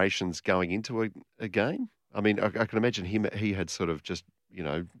preparations going into a game? I mean, I can imagine he had sort of just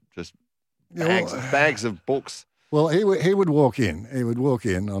bags of books. Well, he would walk in. He would walk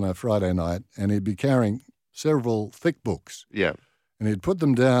in on a Friday night, and he'd be carrying several thick books. Yeah. And he'd put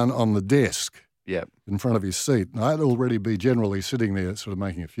them down on the desk. Yeah. In front of his seat. And I'd already be generally sitting there, sort of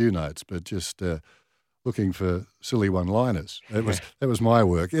making a few notes, but just looking for silly one-liners. That was my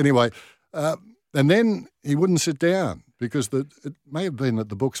work. Anyway, and then he wouldn't sit down because it may have been that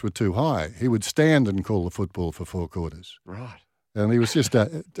the books were too high. He would stand and call the football for 4 quarters. Right. And he was just,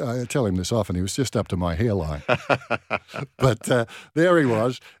 I tell him this often, he was just up to my hairline. But there he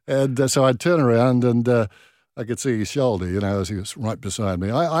was. And so I'd turn around and I could see his shoulder, as he was right beside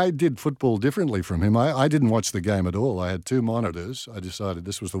me. I did football differently from him. I didn't watch the game at all. I had 2 monitors. I decided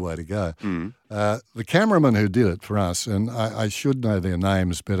this was the way to go. The cameraman who did it for us, and I should know their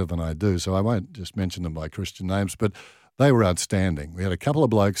names better than I do, so I won't just mention them by Christian names, but they were outstanding. We had a couple of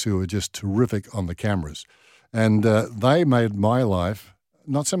blokes who were just terrific on the cameras. And they made my life,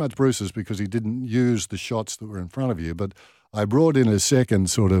 not so much Bruce's because he didn't use the shots that were in front of you, but I brought in a second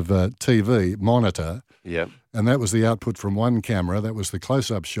sort of TV monitor. Yeah. And that was the output from one camera. That was the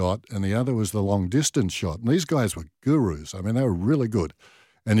close-up shot, and the other was the long-distance shot. And these guys were gurus. I mean, they were really good.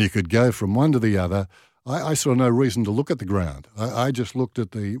 And you could go from one to the other. I saw no reason to look at the ground. I just looked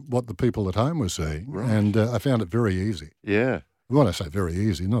at what the people at home were seeing, right. And I found it very easy. Yeah. When I say very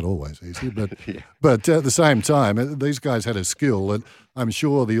easy, not always easy, but yeah. But at the same time, these guys had a skill that I'm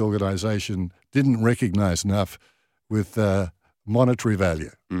sure the organisation didn't recognise enough with monetary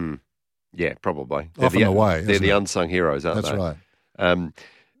value. Mm. Yeah, probably. Often away. They're the unsung heroes, aren't they? That's right.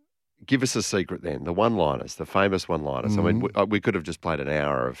 Give us a secret then, the one-liners, the famous one-liners. I mean, we could have just played an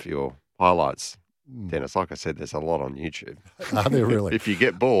hour of your highlights, Dennis. Like I said, there's a lot on YouTube. Are there really? If you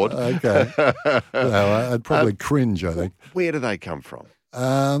get bored. Okay. No, I'd probably cringe, I think. Where do they come from?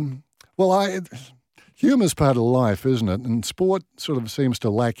 Humour's part of life, isn't it? And sport sort of seems to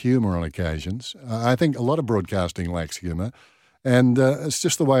lack humour on occasions. I think a lot of broadcasting lacks humour. And it's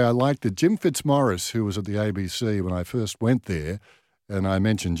just the way I liked it. Jim Fitzmaurice, who was at the ABC when I first went there, and I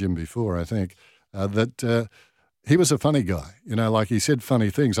mentioned Jim before, I think, that he was a funny guy. Like he said funny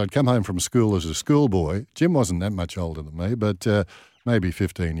things. I'd come home from school as a schoolboy. Jim wasn't that much older than me, but maybe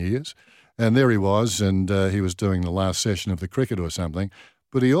 15 years. And there he was, and he was doing the last session of the cricket or something.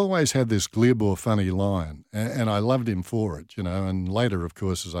 But he always had this glib or funny line, and I loved him for it, And later, of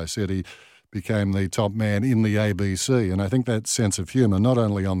course, as I said, he became the top man in the ABC. And I think that sense of humour, not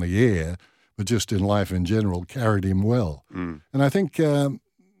only on the air, but just in life in general, carried him well. And I think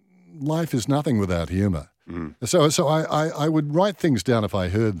life is nothing without humour. So I would write things down if I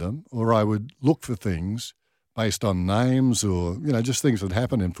heard them, or I would look for things based on names or, just things that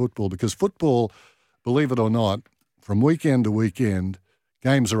happen in football. Because football, believe it or not, from weekend to weekend,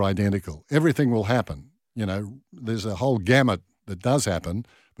 games are identical. Everything will happen. There's a whole gamut that does happen,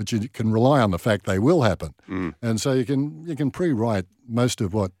 but you can rely on the fact they will happen. And so you can pre-write most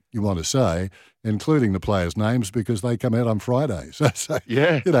of what you want to say, including the players' names, because they come out on Fridays. So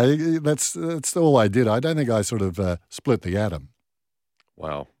yeah. That's all I did. I don't think I sort of split the atom.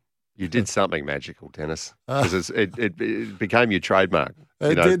 Wow. You did something magical, Dennis, because it became your trademark.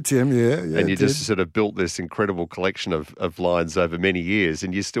 It did, Tim, yeah. And you just sort of built this incredible collection of lines over many years,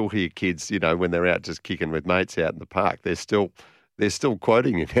 and you still hear kids, when they're out just kicking with mates out in the park, they're still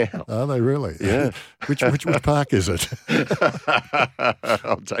quoting you now. Are they really? Yeah. Which park is it?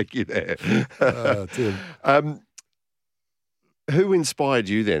 I'll take you there. Tim. Who inspired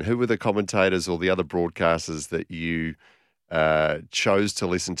you then? Who were the commentators or the other broadcasters that you chose to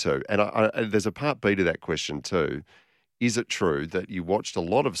listen to? And there's a part B to that question too. Is it true that you watched a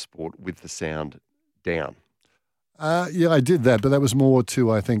lot of sport with the sound down? Yeah, I did that, but that was more to,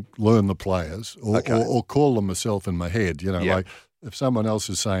 I think, learn the players or call them myself in my head. Like if someone else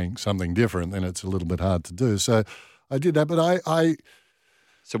is saying something different, then it's a little bit hard to do. So I did that, but I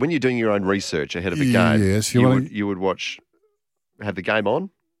So when you're doing your own research ahead of a game, yes, you would have the game on,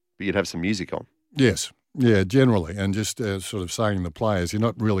 but you'd have some music on. Yes. Yeah, generally, and just sort of saying the players. You're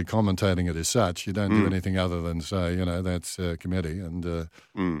not really commentating it as such. You don't do anything other than say, that's committee. And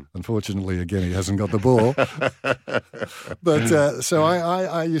unfortunately, again, he hasn't got the ball. But so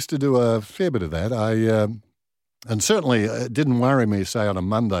I used to do a fair bit of that. And certainly it didn't worry me, say, on a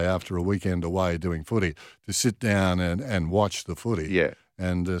Monday after a weekend away doing footy, to sit down and watch the footy. Yeah.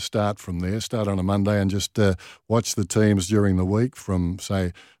 And start from there, start on a Monday and just watch the teams during the week from,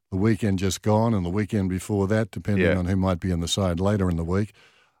 say, the weekend just gone and the weekend before that, depending on who might be in the side later in the week.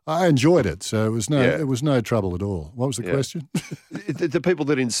 I enjoyed it, so it was no trouble at all. What was the question? The people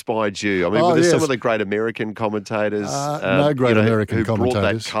that inspired you. I mean, were there some of the great American commentators? No great American commentators. Who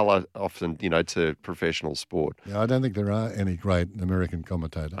brought that colour often, to professional sport. Yeah, I don't think there are any great American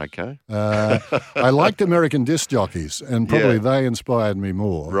commentators. Okay. I liked American disc jockeys, and probably they inspired me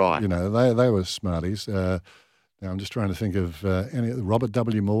more. Right. They were smarties. Now, I'm just trying to think of any. Robert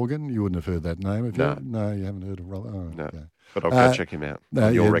W. Morgan. You wouldn't have heard that name, have you? No, you haven't heard of Robert. Oh, no. Okay. But I'll go check him out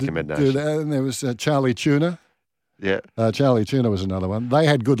on your recommendation. And there was Charlie Tuna. Yeah. Charlie Tuna was another one. They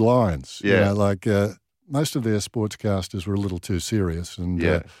had good lines. Yeah. Most of their sportscasters were a little too serious.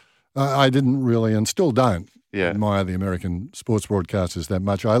 And I didn't really, and still don't, admire the American sports broadcasters that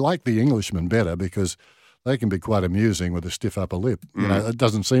much. I like the Englishmen better because they can be quite amusing with a stiff upper lip. It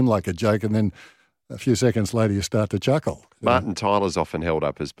doesn't seem like a joke, and then a few seconds later, you start to chuckle. Martin Tyler's often held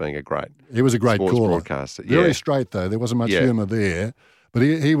up as being He was a great sports broadcaster. Very straight, though. There wasn't much humour there. But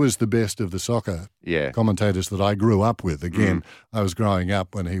he was the best of the soccer commentators that I grew up with. Again, I was growing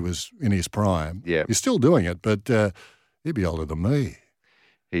up when he was in his prime. Yeah. He's still doing it, but he'd be older than me.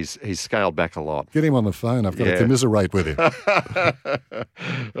 He's scaled back a lot. Get him on the phone. I've got to commiserate with him.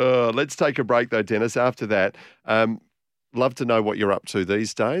 Let's take a break, though, Dennis. After that, love to know what you're up to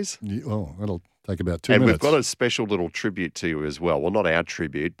these days. That'll take about 2 minutes. minutes. And we've got a special little tribute to you as well. Well, not our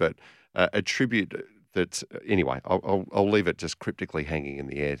tribute, but a tribute that, anyway, I'll leave it just cryptically hanging in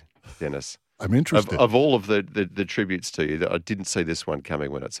the air, Dennis. I'm interested. Of all of the tributes to you, I didn't see this one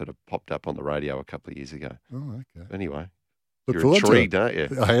coming when it sort of popped up on the radio a couple of years ago. Oh, okay. Anyway. Look You're intrigued, aren't you?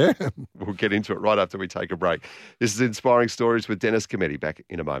 I am. We'll get into it right after we take a break. This is Inspiring Stories with Dennis Cometti. Back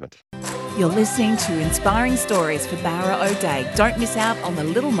in a moment. You're listening to Inspiring Stories for Barra O'Day. Don't miss out on the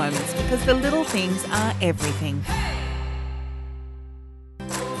little moments because the little things are everything.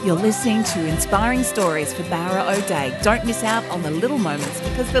 You're listening to Inspiring Stories for Barra O'Day. Don't miss out on the little moments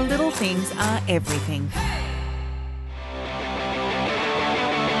because the little things are everything.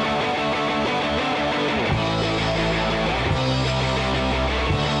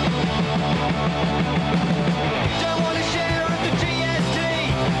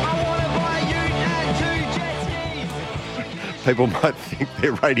 People might think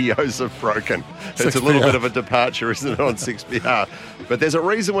their radios are broken. It's a little bit of a departure, isn't it, on 6PR? But there's a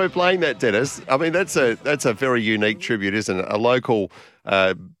reason we're playing that, Dennis. I mean, that's a very unique tribute, isn't it? A local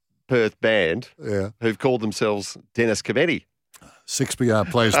Perth band who've called themselves Dennis Cometti. 6PR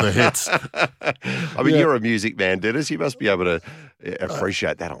plays the hits. I mean, you're a music man, Dennis. You must be able to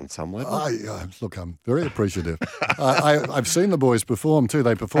appreciate that on some level. Look, I'm very appreciative. I've seen the boys perform too.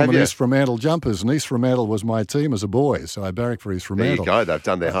 They perform in East Fremantle Jumpers, and East Fremantle was my team as a boy, so I barracked for East Fremantle. There you go. They've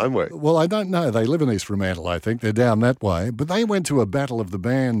done their homework. Well, I don't know. They live in East Fremantle, I think. They're down that way. But they went to a battle of the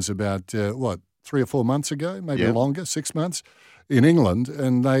bands about, 3 or 4 months ago, maybe longer, 6 months, in England,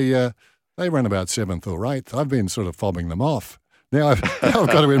 and they ran about 7th or 8th. I've been sort of fobbing them off. Now I've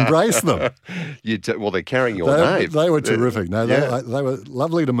got to embrace them. They're carrying your name. They were terrific. No, they were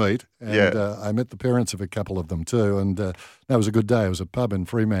lovely to meet. And I met the parents of a couple of them too. And that was a good day. It was a pub in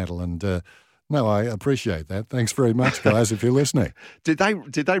Fremantle. And I appreciate that. Thanks very much, guys, if you're listening. Did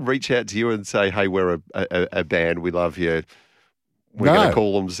they reach out to you and say, hey, we're a band, we love you? We're going to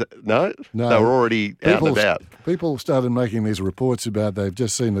call them... No? They were already out and about. People started making these reports about they've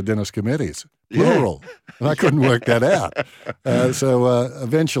just seen the Dennis Comettis, plural, and I couldn't work that out. So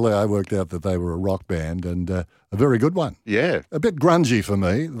eventually I worked out that they were a rock band and a very good one. Yeah. A bit grungy for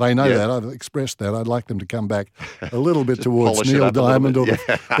me. They know that. I've expressed that. I'd like them to come back a little bit towards Neil Diamond or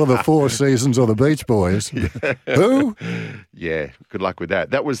the Four Seasons or the Beach Boys. Yeah. Who? Yeah, good luck with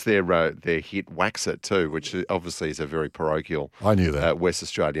that. That was their hit Wax It too, which obviously is a very parochial I knew that. West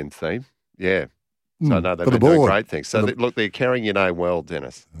Australian theme. Yeah. So, no, they've been doing great things. So, they're carrying your name well,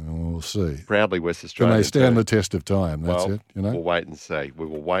 Dennis. We'll see. Proudly West Australian. Can they stand the test of time? That's it, We'll wait and see. We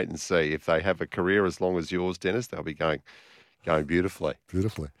will wait and see. If they have a career as long as yours, Dennis, they'll be going beautifully.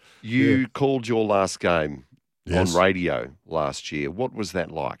 Beautifully. You called your last game on radio last year. What was that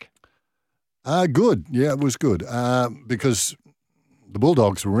like? Good. Yeah, it was good because the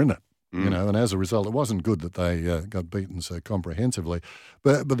Bulldogs were in it. And as a result, it wasn't good that they got beaten so comprehensively.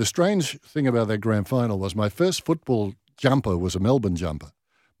 But the strange thing about that grand final was my first football jumper was a Melbourne jumper.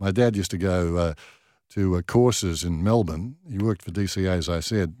 My dad used to go to courses in Melbourne. He worked for DCA, as I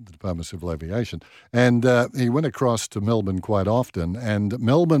said, the Department of Civil Aviation. And he went across to Melbourne quite often. And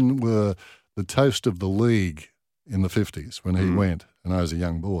Melbourne were the toast of the league in the 50s when he went, and I was a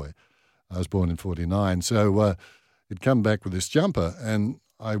young boy. I was born in 49. So he'd come back with this jumper, and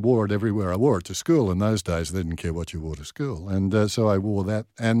I wore it everywhere. I wore it to school. In those days, they didn't care what you wore to school. And so I wore that.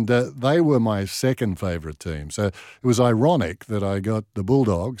 And they were my second favourite team. So it was ironic that I got the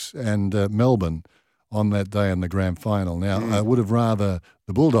Bulldogs and Melbourne on that day in the grand final. Now, I would have rather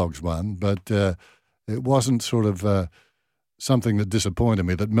the Bulldogs won, but it wasn't sort of something that disappointed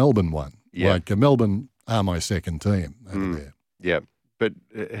me that Melbourne won. Yeah. Like Melbourne are my second team over there. Yeah. But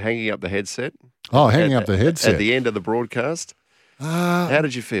hanging up the headset? Oh, hanging up the headset. At the end of the broadcast? How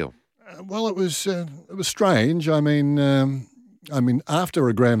did you feel? Well, it was strange. I mean, after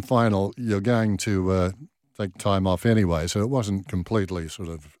a grand final, you're going to take time off anyway, so it wasn't completely sort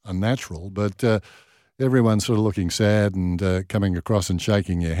of unnatural. But everyone's sort of looking sad and coming across and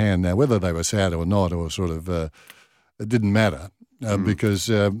shaking your hand. Now, whether they were sad or not, or sort of, it didn't matter because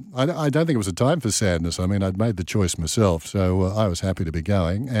I don't think it was a time for sadness. I mean, I'd made the choice myself, so I was happy to be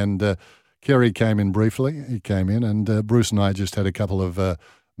going. And Kerry came in briefly. He came in, and Bruce and I just had a couple of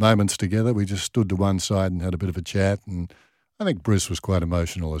moments together. We just stood to one side and had a bit of a chat, and I think Bruce was quite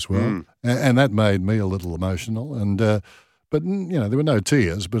emotional as well, and that made me a little emotional. And but you know, there were no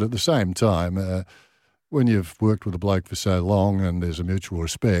tears. But at the same time, when you've worked with a bloke for so long and there's a mutual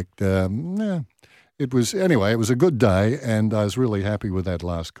respect, it was anyway. It was a good day, and I was really happy with that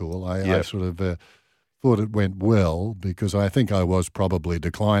last call. I sort of thought it went well because I think I was probably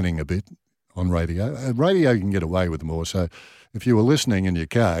declining a bit on radio. Radio you can get away with more. So if you were listening in your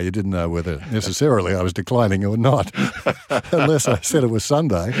car, you didn't know whether necessarily I was declining or not, unless I said it was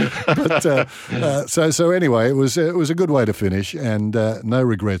Sunday. But so anyway, it was a good way to finish, and no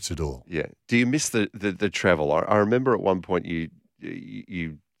regrets at all. Yeah. Do you miss the travel? I remember at one point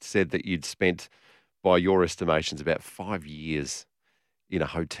you said that you'd spent, by your estimations, about 5 years in a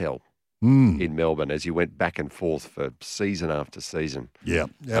hotel. In Melbourne, as you went back and forth for season after season. Yeah,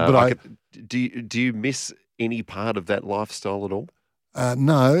 but do you miss any part of that lifestyle at all?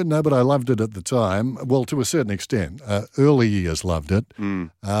 No, but I loved it at the time. Well, to a certain extent. Early years loved it.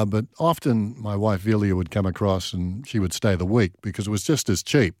 But often my wife Velia would come across and she would stay the week because it was just as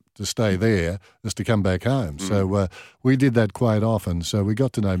cheap to stay there as to come back home. So we did that quite often. So we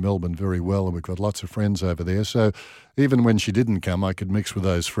got to know Melbourne very well, and we've got lots of friends over there. So even when she didn't come, I could mix with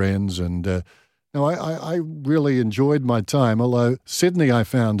those friends. And I really enjoyed my time, although Sydney I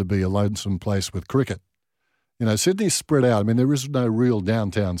found to be a lonesome place with cricket. You know, Sydney's spread out. I mean, there is no real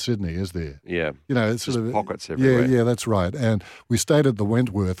downtown Sydney, is there? Yeah. You know, it's just sort of pockets everywhere. Yeah, that's right. And we stayed at the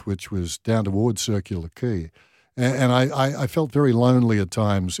Wentworth, which was down towards Circular Quay. And I felt very lonely at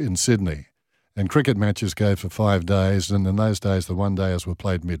times in Sydney. And cricket matches go for 5 days. And in those days, the one-dayers were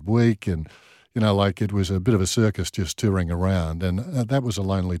played midweek. And, you know, like it was a bit of a circus just touring around. And that was a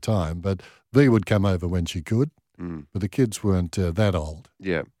lonely time. But V would come over when she could. But the kids weren't that old.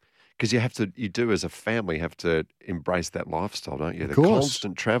 Yeah. Because you do as a family have to embrace that lifestyle, don't you? Of course.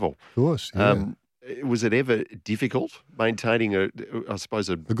 Constant travel. Of course, yeah. Was it ever difficult maintaining a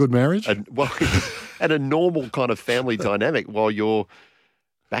good marriage? And a normal kind of family dynamic while you're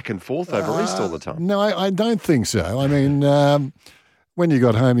back and forth over East all the time? No, I don't think so. I mean, when you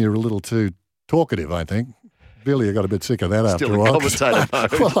got home, you were a little too talkative, I think. Billy got a bit sick of that after a while. Commentator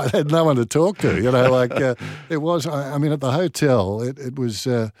mode. Well, I had no one to talk to, you know, like it was, I mean, at the hotel, it was,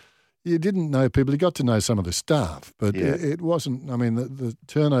 you didn't know people. You got to know some of the staff, but it wasn't, I mean, the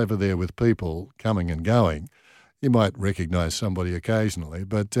turnover there with people coming and going, you might recognise somebody occasionally,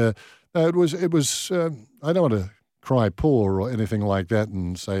 but no, it was. I don't want to cry poor or anything like that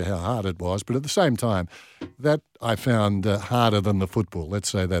and say how hard it was, but at the same time, that I found harder than the football. Let's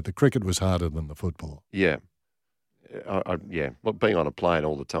say that. The cricket was harder than the football. Yeah. Well, being on a plane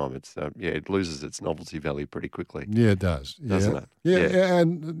all the time, it's it loses its novelty value pretty quickly. Yeah, it does. Doesn't it? Yeah,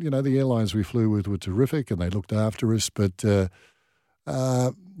 and, you know, the airlines we flew with were terrific and they looked after us, but, Perth's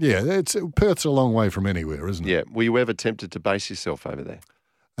a long way from anywhere, isn't it? Yeah. Were you ever tempted to base yourself over there?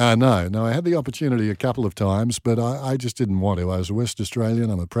 No, I had the opportunity a couple of times, but I just didn't want to. I was a West Australian.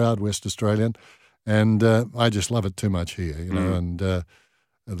 I'm a proud West Australian, and I just love it too much here, you know, and the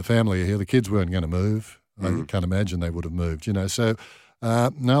family are here. The kids weren't going to move. I can't imagine they would have moved, you know. So,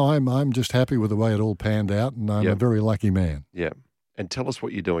 no, I'm just happy with the way it all panned out, and I'm a very lucky man. Yeah. And tell us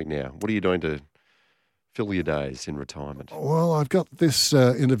what you're doing now. What are you doing to fill your days in retirement? Well, I've got this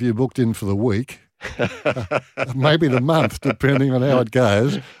interview booked in for the week, maybe the month, depending on how it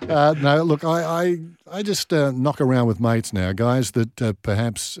goes. No, look, I just knock around with mates now, guys that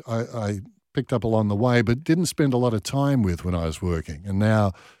perhaps I picked up along the way but didn't spend a lot of time with when I was working, and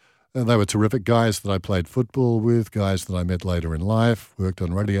now... they were terrific guys that I played football with, guys that I met later in life, worked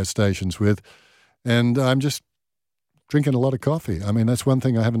on radio stations with, and I'm just drinking a lot of coffee. I mean, that's one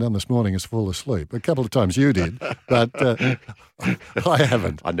thing I haven't done this morning is fall asleep. A couple of times you did, but I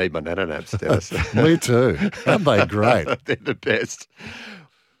haven't. I need my nano naps, Dennis. Me too. Aren't they great? They're the best.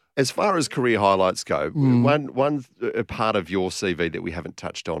 As far as career highlights go, one part of your CV that we haven't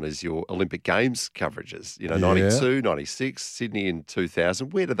touched on is your Olympic Games coverages. 92, 96, Sydney in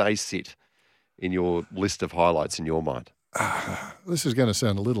 2000. Where do they sit in your list of highlights in your mind? This is going to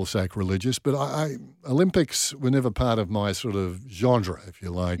sound a little sacrilegious, but Olympics were never part of my sort of genre, if you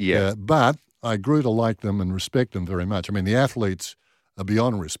like. Yeah. But I grew to like them and respect them very much. I mean, the athletes are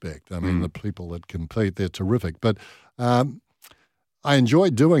beyond respect. I mean, the people that compete, they're terrific. But I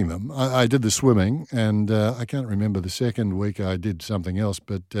enjoyed doing them. I did the swimming, and I can't remember the second week I did something else,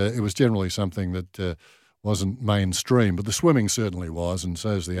 but it was generally something that wasn't mainstream. But the swimming certainly was, and so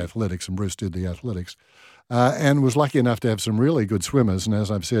is the athletics, and Bruce did the athletics. And was lucky enough to have some really good swimmers. And as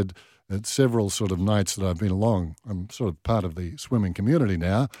I've said at several sort of nights that I've been along, I'm sort of part of the swimming community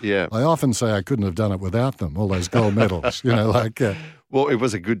now. Yeah. I often say I couldn't have done it without them, all those gold medals, Well, it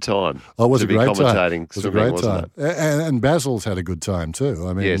was a good time. Oh, it was to a be great commentating. It was a great time. And Basil's had a good time too.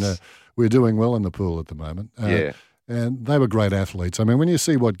 I mean, Yes. we're doing well in the pool at the moment. Yeah. And they were great athletes. I mean, when you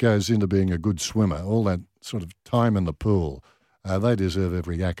see what goes into being a good swimmer, all that sort of time in the pool, they deserve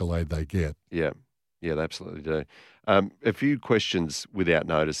every accolade they get. Yeah. Yeah, they absolutely do. A few questions without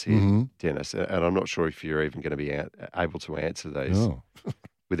notice here, Dennis, and I'm not sure if you're even going to be able to answer these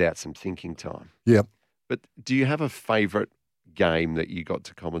without some thinking time. Yep. But do you have a favourite game that you got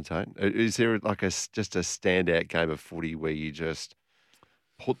to commentate? Is there like just a standout game of footy where you just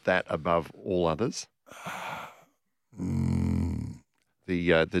put that above all others? The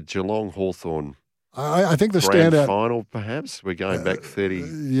Geelong Hawthorn. I think the grand standout final, perhaps. We're going back 30.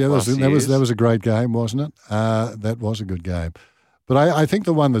 Yeah, that was a great game, wasn't it? That was a good game. But I think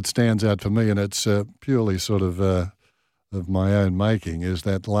the one that stands out for me, and it's purely sort of my own making, is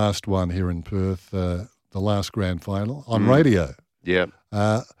that last one here in Perth, the last grand final on radio. Yeah.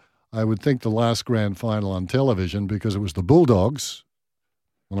 I would think the last grand final on television, because it was the Bulldogs,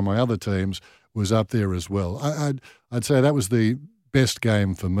 one of my other teams, was up there as well. I'd say that was the best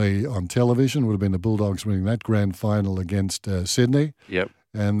game for me on television. Would have been the Bulldogs winning that grand final against Sydney. Yep.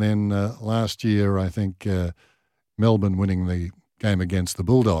 And then last year, I think Melbourne winning the game against the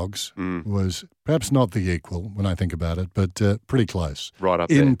Bulldogs was perhaps not the equal when I think about it, but pretty close. Right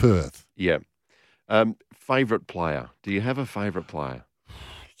up in there. Perth. Yeah. Favourite player? Do you have a favourite player?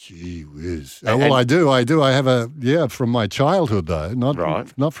 Gee whiz. Well, I do. I have from my childhood, though,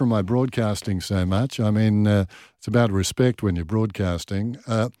 not from my broadcasting so much. I mean, it's about respect when you're broadcasting.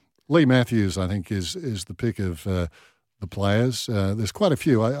 Lee Matthews, I think, is the pick of the players. There's quite a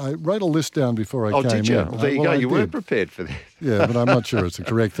few. I wrote a list down before I came in. Oh, did you? Well, there you go. You weren't prepared for this. Yeah, but I'm not sure it's the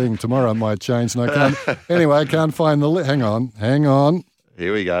correct thing. Tomorrow it might change, and I can't. Anyway, I can't find the list. Hang on.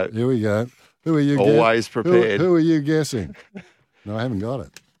 Here we go. Who are you? Always prepared. Who are you guessing? No, I haven't got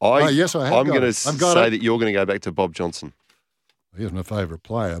it. Yes, I have. I'm going to say that you're going to go back to Bob Johnson. He was my favourite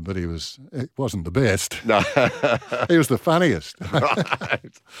player, but he wasn't the best. No. He was the funniest.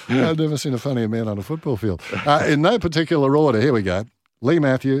 Right. I've never seen a funnier man on a football field. In no particular order, here we go. Lee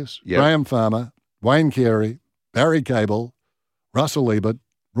Matthews, Graham Farmer, Wayne Carey, Barry Cable, Russell Ebert,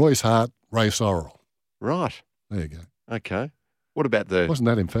 Royce Hart, Ray Sorrell. Right. There you go. Okay. What about wasn't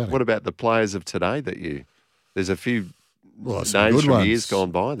that emphatic? What about the players of today there's a few names from ones. years gone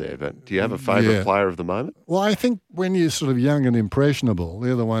by there, but do you have a favourite player of the moment? Well, I think when you're sort of young and impressionable,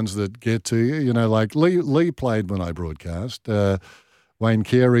 they're the ones that get to you. You know, like Lee played when I broadcast. Wayne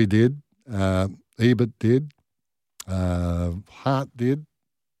Carey did. Ebert did. Hart did.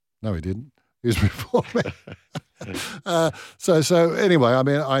 No, he didn't. He was before me. So anyway, I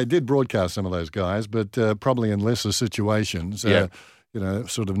mean, I did broadcast some of those guys, but probably in lesser situations.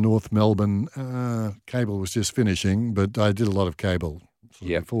 Sort of North Melbourne, cable was just finishing, but I did a lot of cable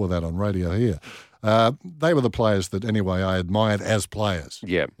before that on radio here. They were the players that, anyway, I admired as players.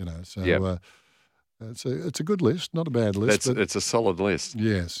 Yeah. It's a good list, not a bad list. It's a solid list.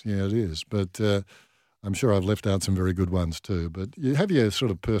 Yes, it is. But I'm sure I've left out some very good ones too. But you have your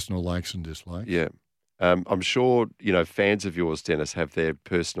sort of personal likes and dislikes. Yeah. I'm sure, fans of yours, Dennis, have their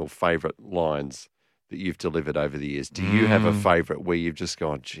personal favourite lines that you've delivered over the years. Do you have a favourite where you've just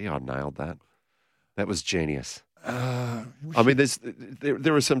gone, gee, I nailed that? That was genius. I mean,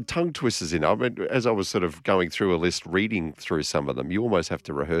 there are some tongue twisters in it. I mean, as I was sort of going through a list, reading through some of them, you almost have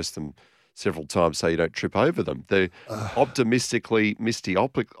to rehearse them several times so you don't trip over them. The optically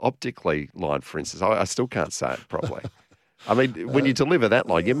line, for instance, I still can't say it properly. I mean, when you deliver that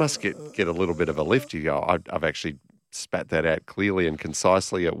line, you must get a little bit of a lift. You go, I've actually spat that out clearly and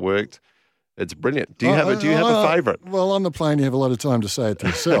concisely. It worked. It's brilliant. Do you have a favourite? Well, on the plane, you have a lot of time to say it to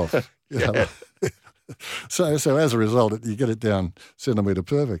yourself. You know? So as a result, you get it down centimetre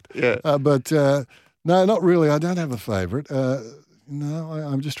perfect. Yeah. But no, not really. I don't have a favourite. No,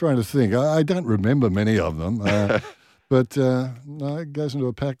 I'm just trying to think. I don't remember many of them. But no, it goes into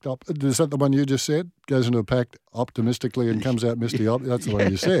a packed is that the one you just said? Goes into a packed optimistically and comes out misty. That's the one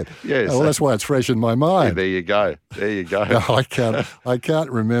you said. Yes. Well, that's why it's fresh in my mind. Yeah, there you go. No, I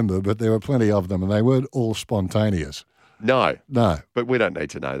can't remember, but there were plenty of them, and they weren't all spontaneous. No. But we don't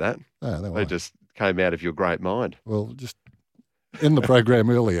need to know that. No, they just came out of your great mind. Well, just end the program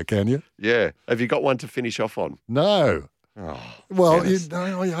earlier, can you? Yeah. Have you got one to finish off on? No. Oh, well, you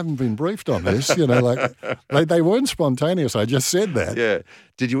haven't been briefed on this. You know, like they weren't spontaneous. I just said that. Yeah.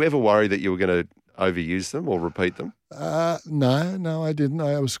 Did you ever worry that you were going to overuse them or repeat them? No, I didn't.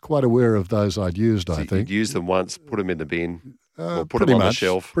 I was quite aware of those I'd used, I think. You'd use them once, put them in the bin, or put them on the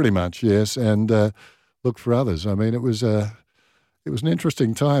shelf? Pretty much, yes, and look for others. I mean, it was an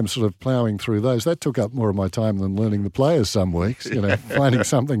interesting time sort of ploughing through those. That took up more of my time than learning the players some weeks, finding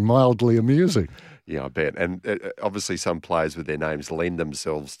something mildly amusing. Yeah, I bet. And obviously some players with their names lend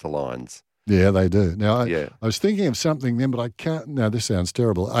themselves to lines. Yeah, they do. Now, I was thinking of something then, but I can't. Now, this sounds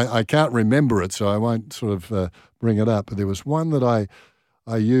terrible. I can't remember it, so I won't sort of bring it up. But there was one that I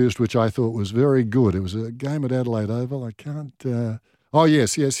used, which I thought was very good. It was a game at Adelaide Oval. I can't. Oh,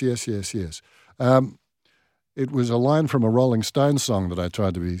 yes. It was a line from a Rolling Stones song that I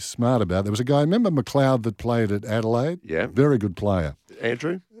tried to be smart about. There was a guy, remember McLeod, that played at Adelaide? Yeah. Very good player.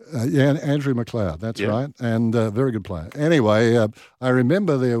 Andrew? Andrew McLeod, that's right, and very good player. Anyway, I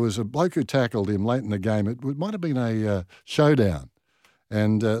remember there was a bloke who tackled him late in the game. It might have been a showdown,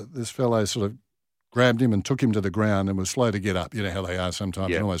 and this fellow sort of grabbed him and took him to the ground and was slow to get up. You know how they are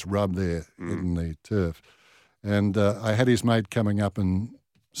sometimes, and almost rub their head in the turf. And I had his mate coming up and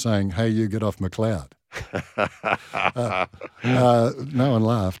saying, "Hey, you get off McLeod." No one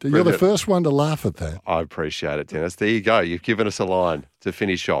laughed. You're the first one to laugh at that. I appreciate it, Dennis. There you go. You've given us a line to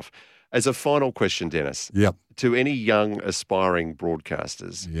finish off. As a final question, Dennis. Yep. To any young aspiring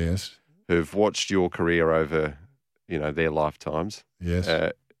broadcasters, yes, who've watched your career over, their lifetimes,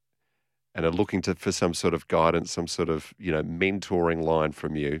 yes, and are looking for some sort of guidance, some sort of mentoring line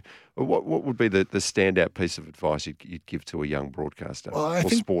from you, what would be the standout piece of advice you'd give to a young broadcaster or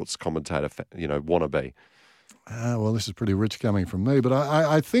sports commentator, wannabe? Well, this is pretty rich coming from me, but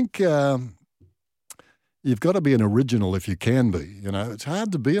I think you've got to be an original if you can be. It's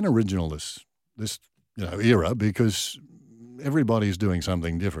hard to be an original this era because everybody's doing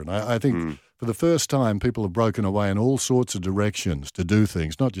something different. I think for the first time, people have broken away in all sorts of directions to do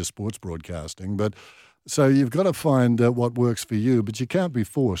things, not just sports broadcasting. But so you've got to find what works for you, but you can't be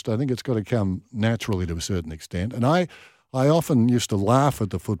forced. I think it's got to come naturally to a certain extent. And I often used to laugh at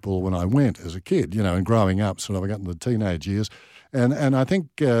the football when I went as a kid, and growing up, sort of I got into the teenage years. And I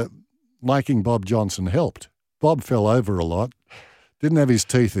think liking Bob Johnson helped. Bob fell over a lot, didn't have his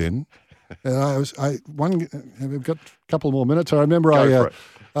teeth in. We've got a couple more minutes. I remember I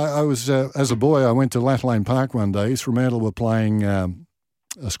was, as a boy, I went to Lat Lane Park one day. East Fremantle were playing a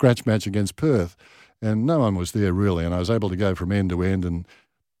scratch match against Perth, and no one was there really, and I was able to go from end to end, and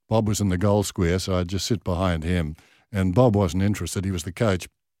Bob was in the goal square, so I'd just sit behind him. And Bob wasn't interested. He was the coach,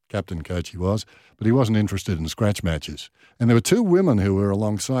 captain coach he was, but he wasn't interested in scratch matches. And there were two women who were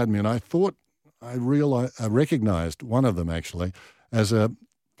alongside me, and I thought I recognised one of them, actually, as a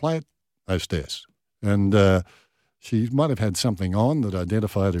flight hostess. And she might have had something on that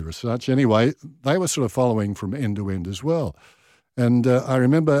identified her as such. Anyway, they were sort of following from end to end as well. And I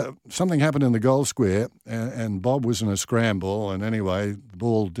remember something happened in the goal square, and Bob was in a scramble. And anyway, the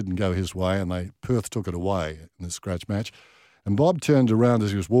ball didn't go his way, and Perth took it away in the scratch match. And Bob turned around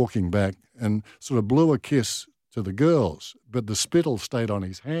as he was walking back and sort of blew a kiss to the girls, but the spittle stayed on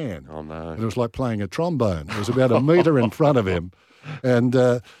his hand. Oh, no. And it was like playing a trombone. It was about a metre in front of him. And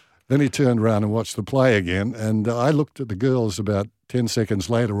then he turned around and watched the play again, and I looked at the girls about 10 seconds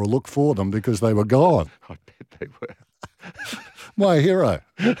later, or looked for them because they were gone. I bet they were. My hero.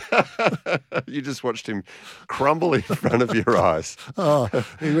 You just watched him crumble in front of your eyes. Oh,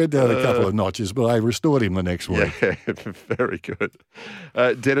 he went down a couple of notches, but I restored him the next week. Yeah, very good.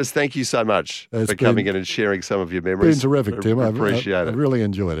 Dennis, thank you so much for coming in and sharing some of your memories. It's been terrific, Tim. I appreciate it. I really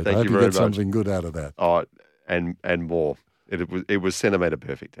enjoyed it. Thank I hope you very get much. Something good out of that. Oh, and more. It was centimetre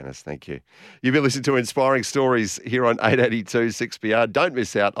perfect, Dennis. Thank you. You've been listening to Inspiring Stories here on 882 6PR. Don't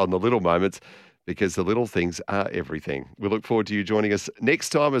miss out on the little moments, because the little things are everything. We look forward to you joining us next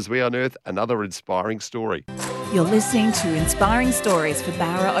time as we unearth another inspiring story. You're listening to Inspiring Stories for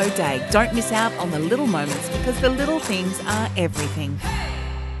Barra O'Day. Don't miss out on the little moments, because the little things are everything.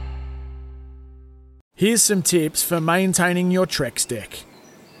 Here's some tips for maintaining your Trex deck.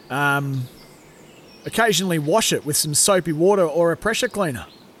 Occasionally wash it with some soapy water or a pressure cleaner.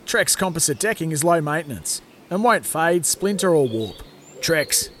 Trex composite decking is low maintenance and won't fade, splinter or warp.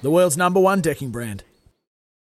 Trex, the world's #1 decking brand.